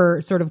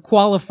ever sort of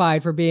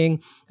qualified for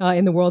being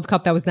in the World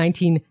Cup, that was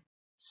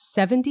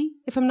 1970,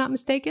 if I'm not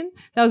mistaken.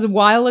 That was a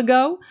while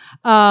ago.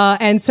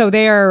 And so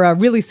they are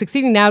really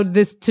succeeding. Now,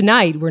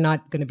 tonight, we're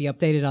not going to be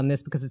updated on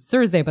this because it's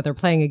Thursday, but they're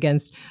playing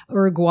against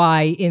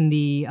Uruguay in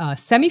the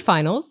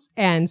semifinals.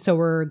 And so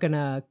we're going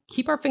to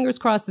keep our fingers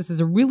crossed. This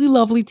is a really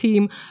lovely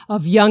team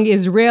of young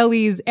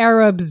Israelis,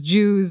 Arabs,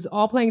 Jews,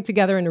 all playing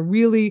together in a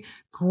really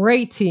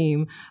great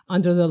team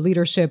under the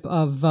leadership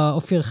of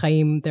Ophir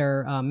Chaim,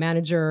 their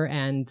manager.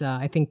 And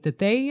I think that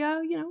they,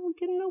 we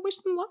can wish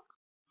them luck.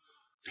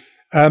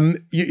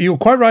 You're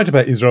quite right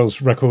about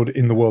Israel's record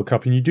in the World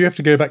Cup, and you do have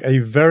to go back a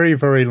very,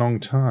 very long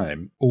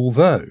time.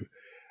 Although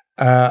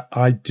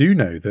I do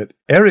know that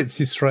Eretz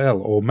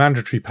Israel, or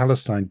Mandatory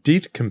Palestine,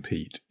 did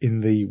compete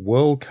in the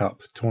World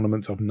Cup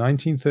tournaments of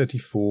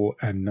 1934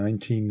 and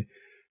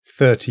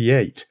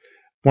 1938.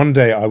 One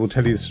day I will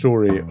tell you the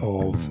story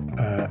of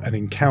an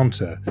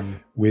encounter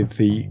with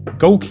the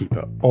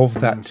goalkeeper of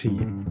that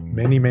team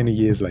many, many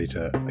years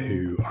later,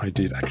 who I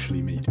did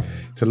actually meet.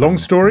 It's a long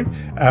story,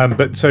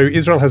 but so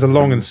Israel has a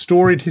long and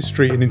storied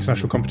history in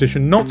international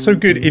competition. Not so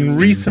good in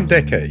recent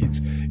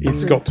decades,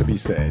 it's got to be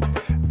said.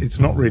 It's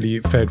not really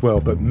fared well,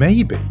 but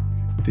maybe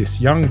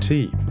this young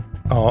team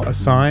are a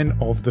sign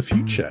of the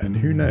future. And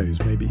who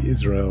knows, maybe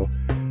Israel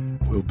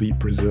will beat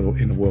Brazil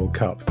in a World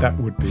Cup. That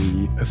would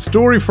be a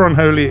story for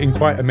Unholy in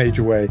quite a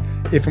major way,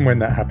 if and when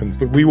that happens.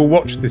 But we will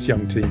watch this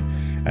young team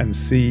and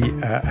see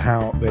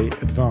how they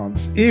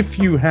advance. If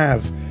you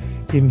have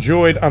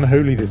enjoyed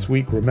Unholy this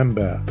week,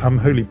 remember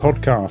Unholy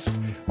Podcast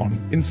on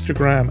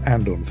Instagram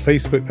and on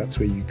Facebook. That's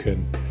where you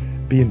can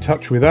be in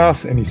touch with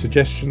us. Any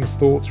suggestions,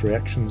 thoughts,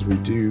 reactions, we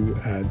do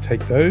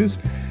take those.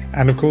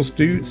 And of course,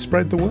 do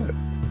spread the word.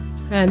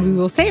 And we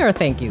will say our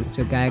thank yous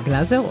to Guy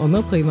Glaser,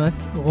 Omer Primat,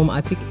 Rom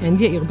Atik, and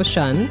Yair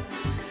Bashan.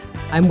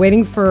 I'm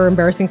waiting for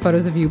embarrassing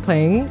photos of you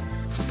playing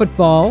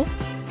football,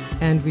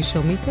 and we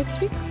shall meet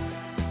next week.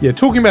 Yeah,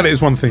 talking about it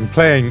is one thing.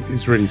 Playing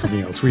is really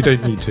something else. We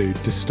don't need to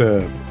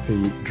disturb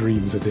the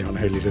dreams of the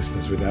Unholy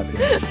listeners with that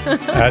image.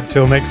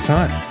 Till next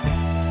time.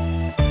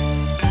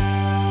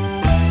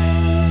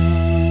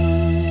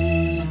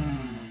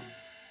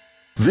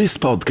 This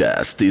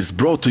podcast is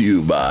brought to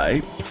you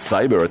by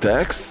Cyber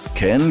attacks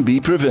can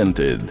be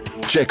prevented.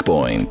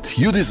 Checkpoint.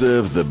 You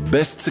deserve the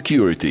best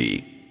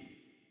security.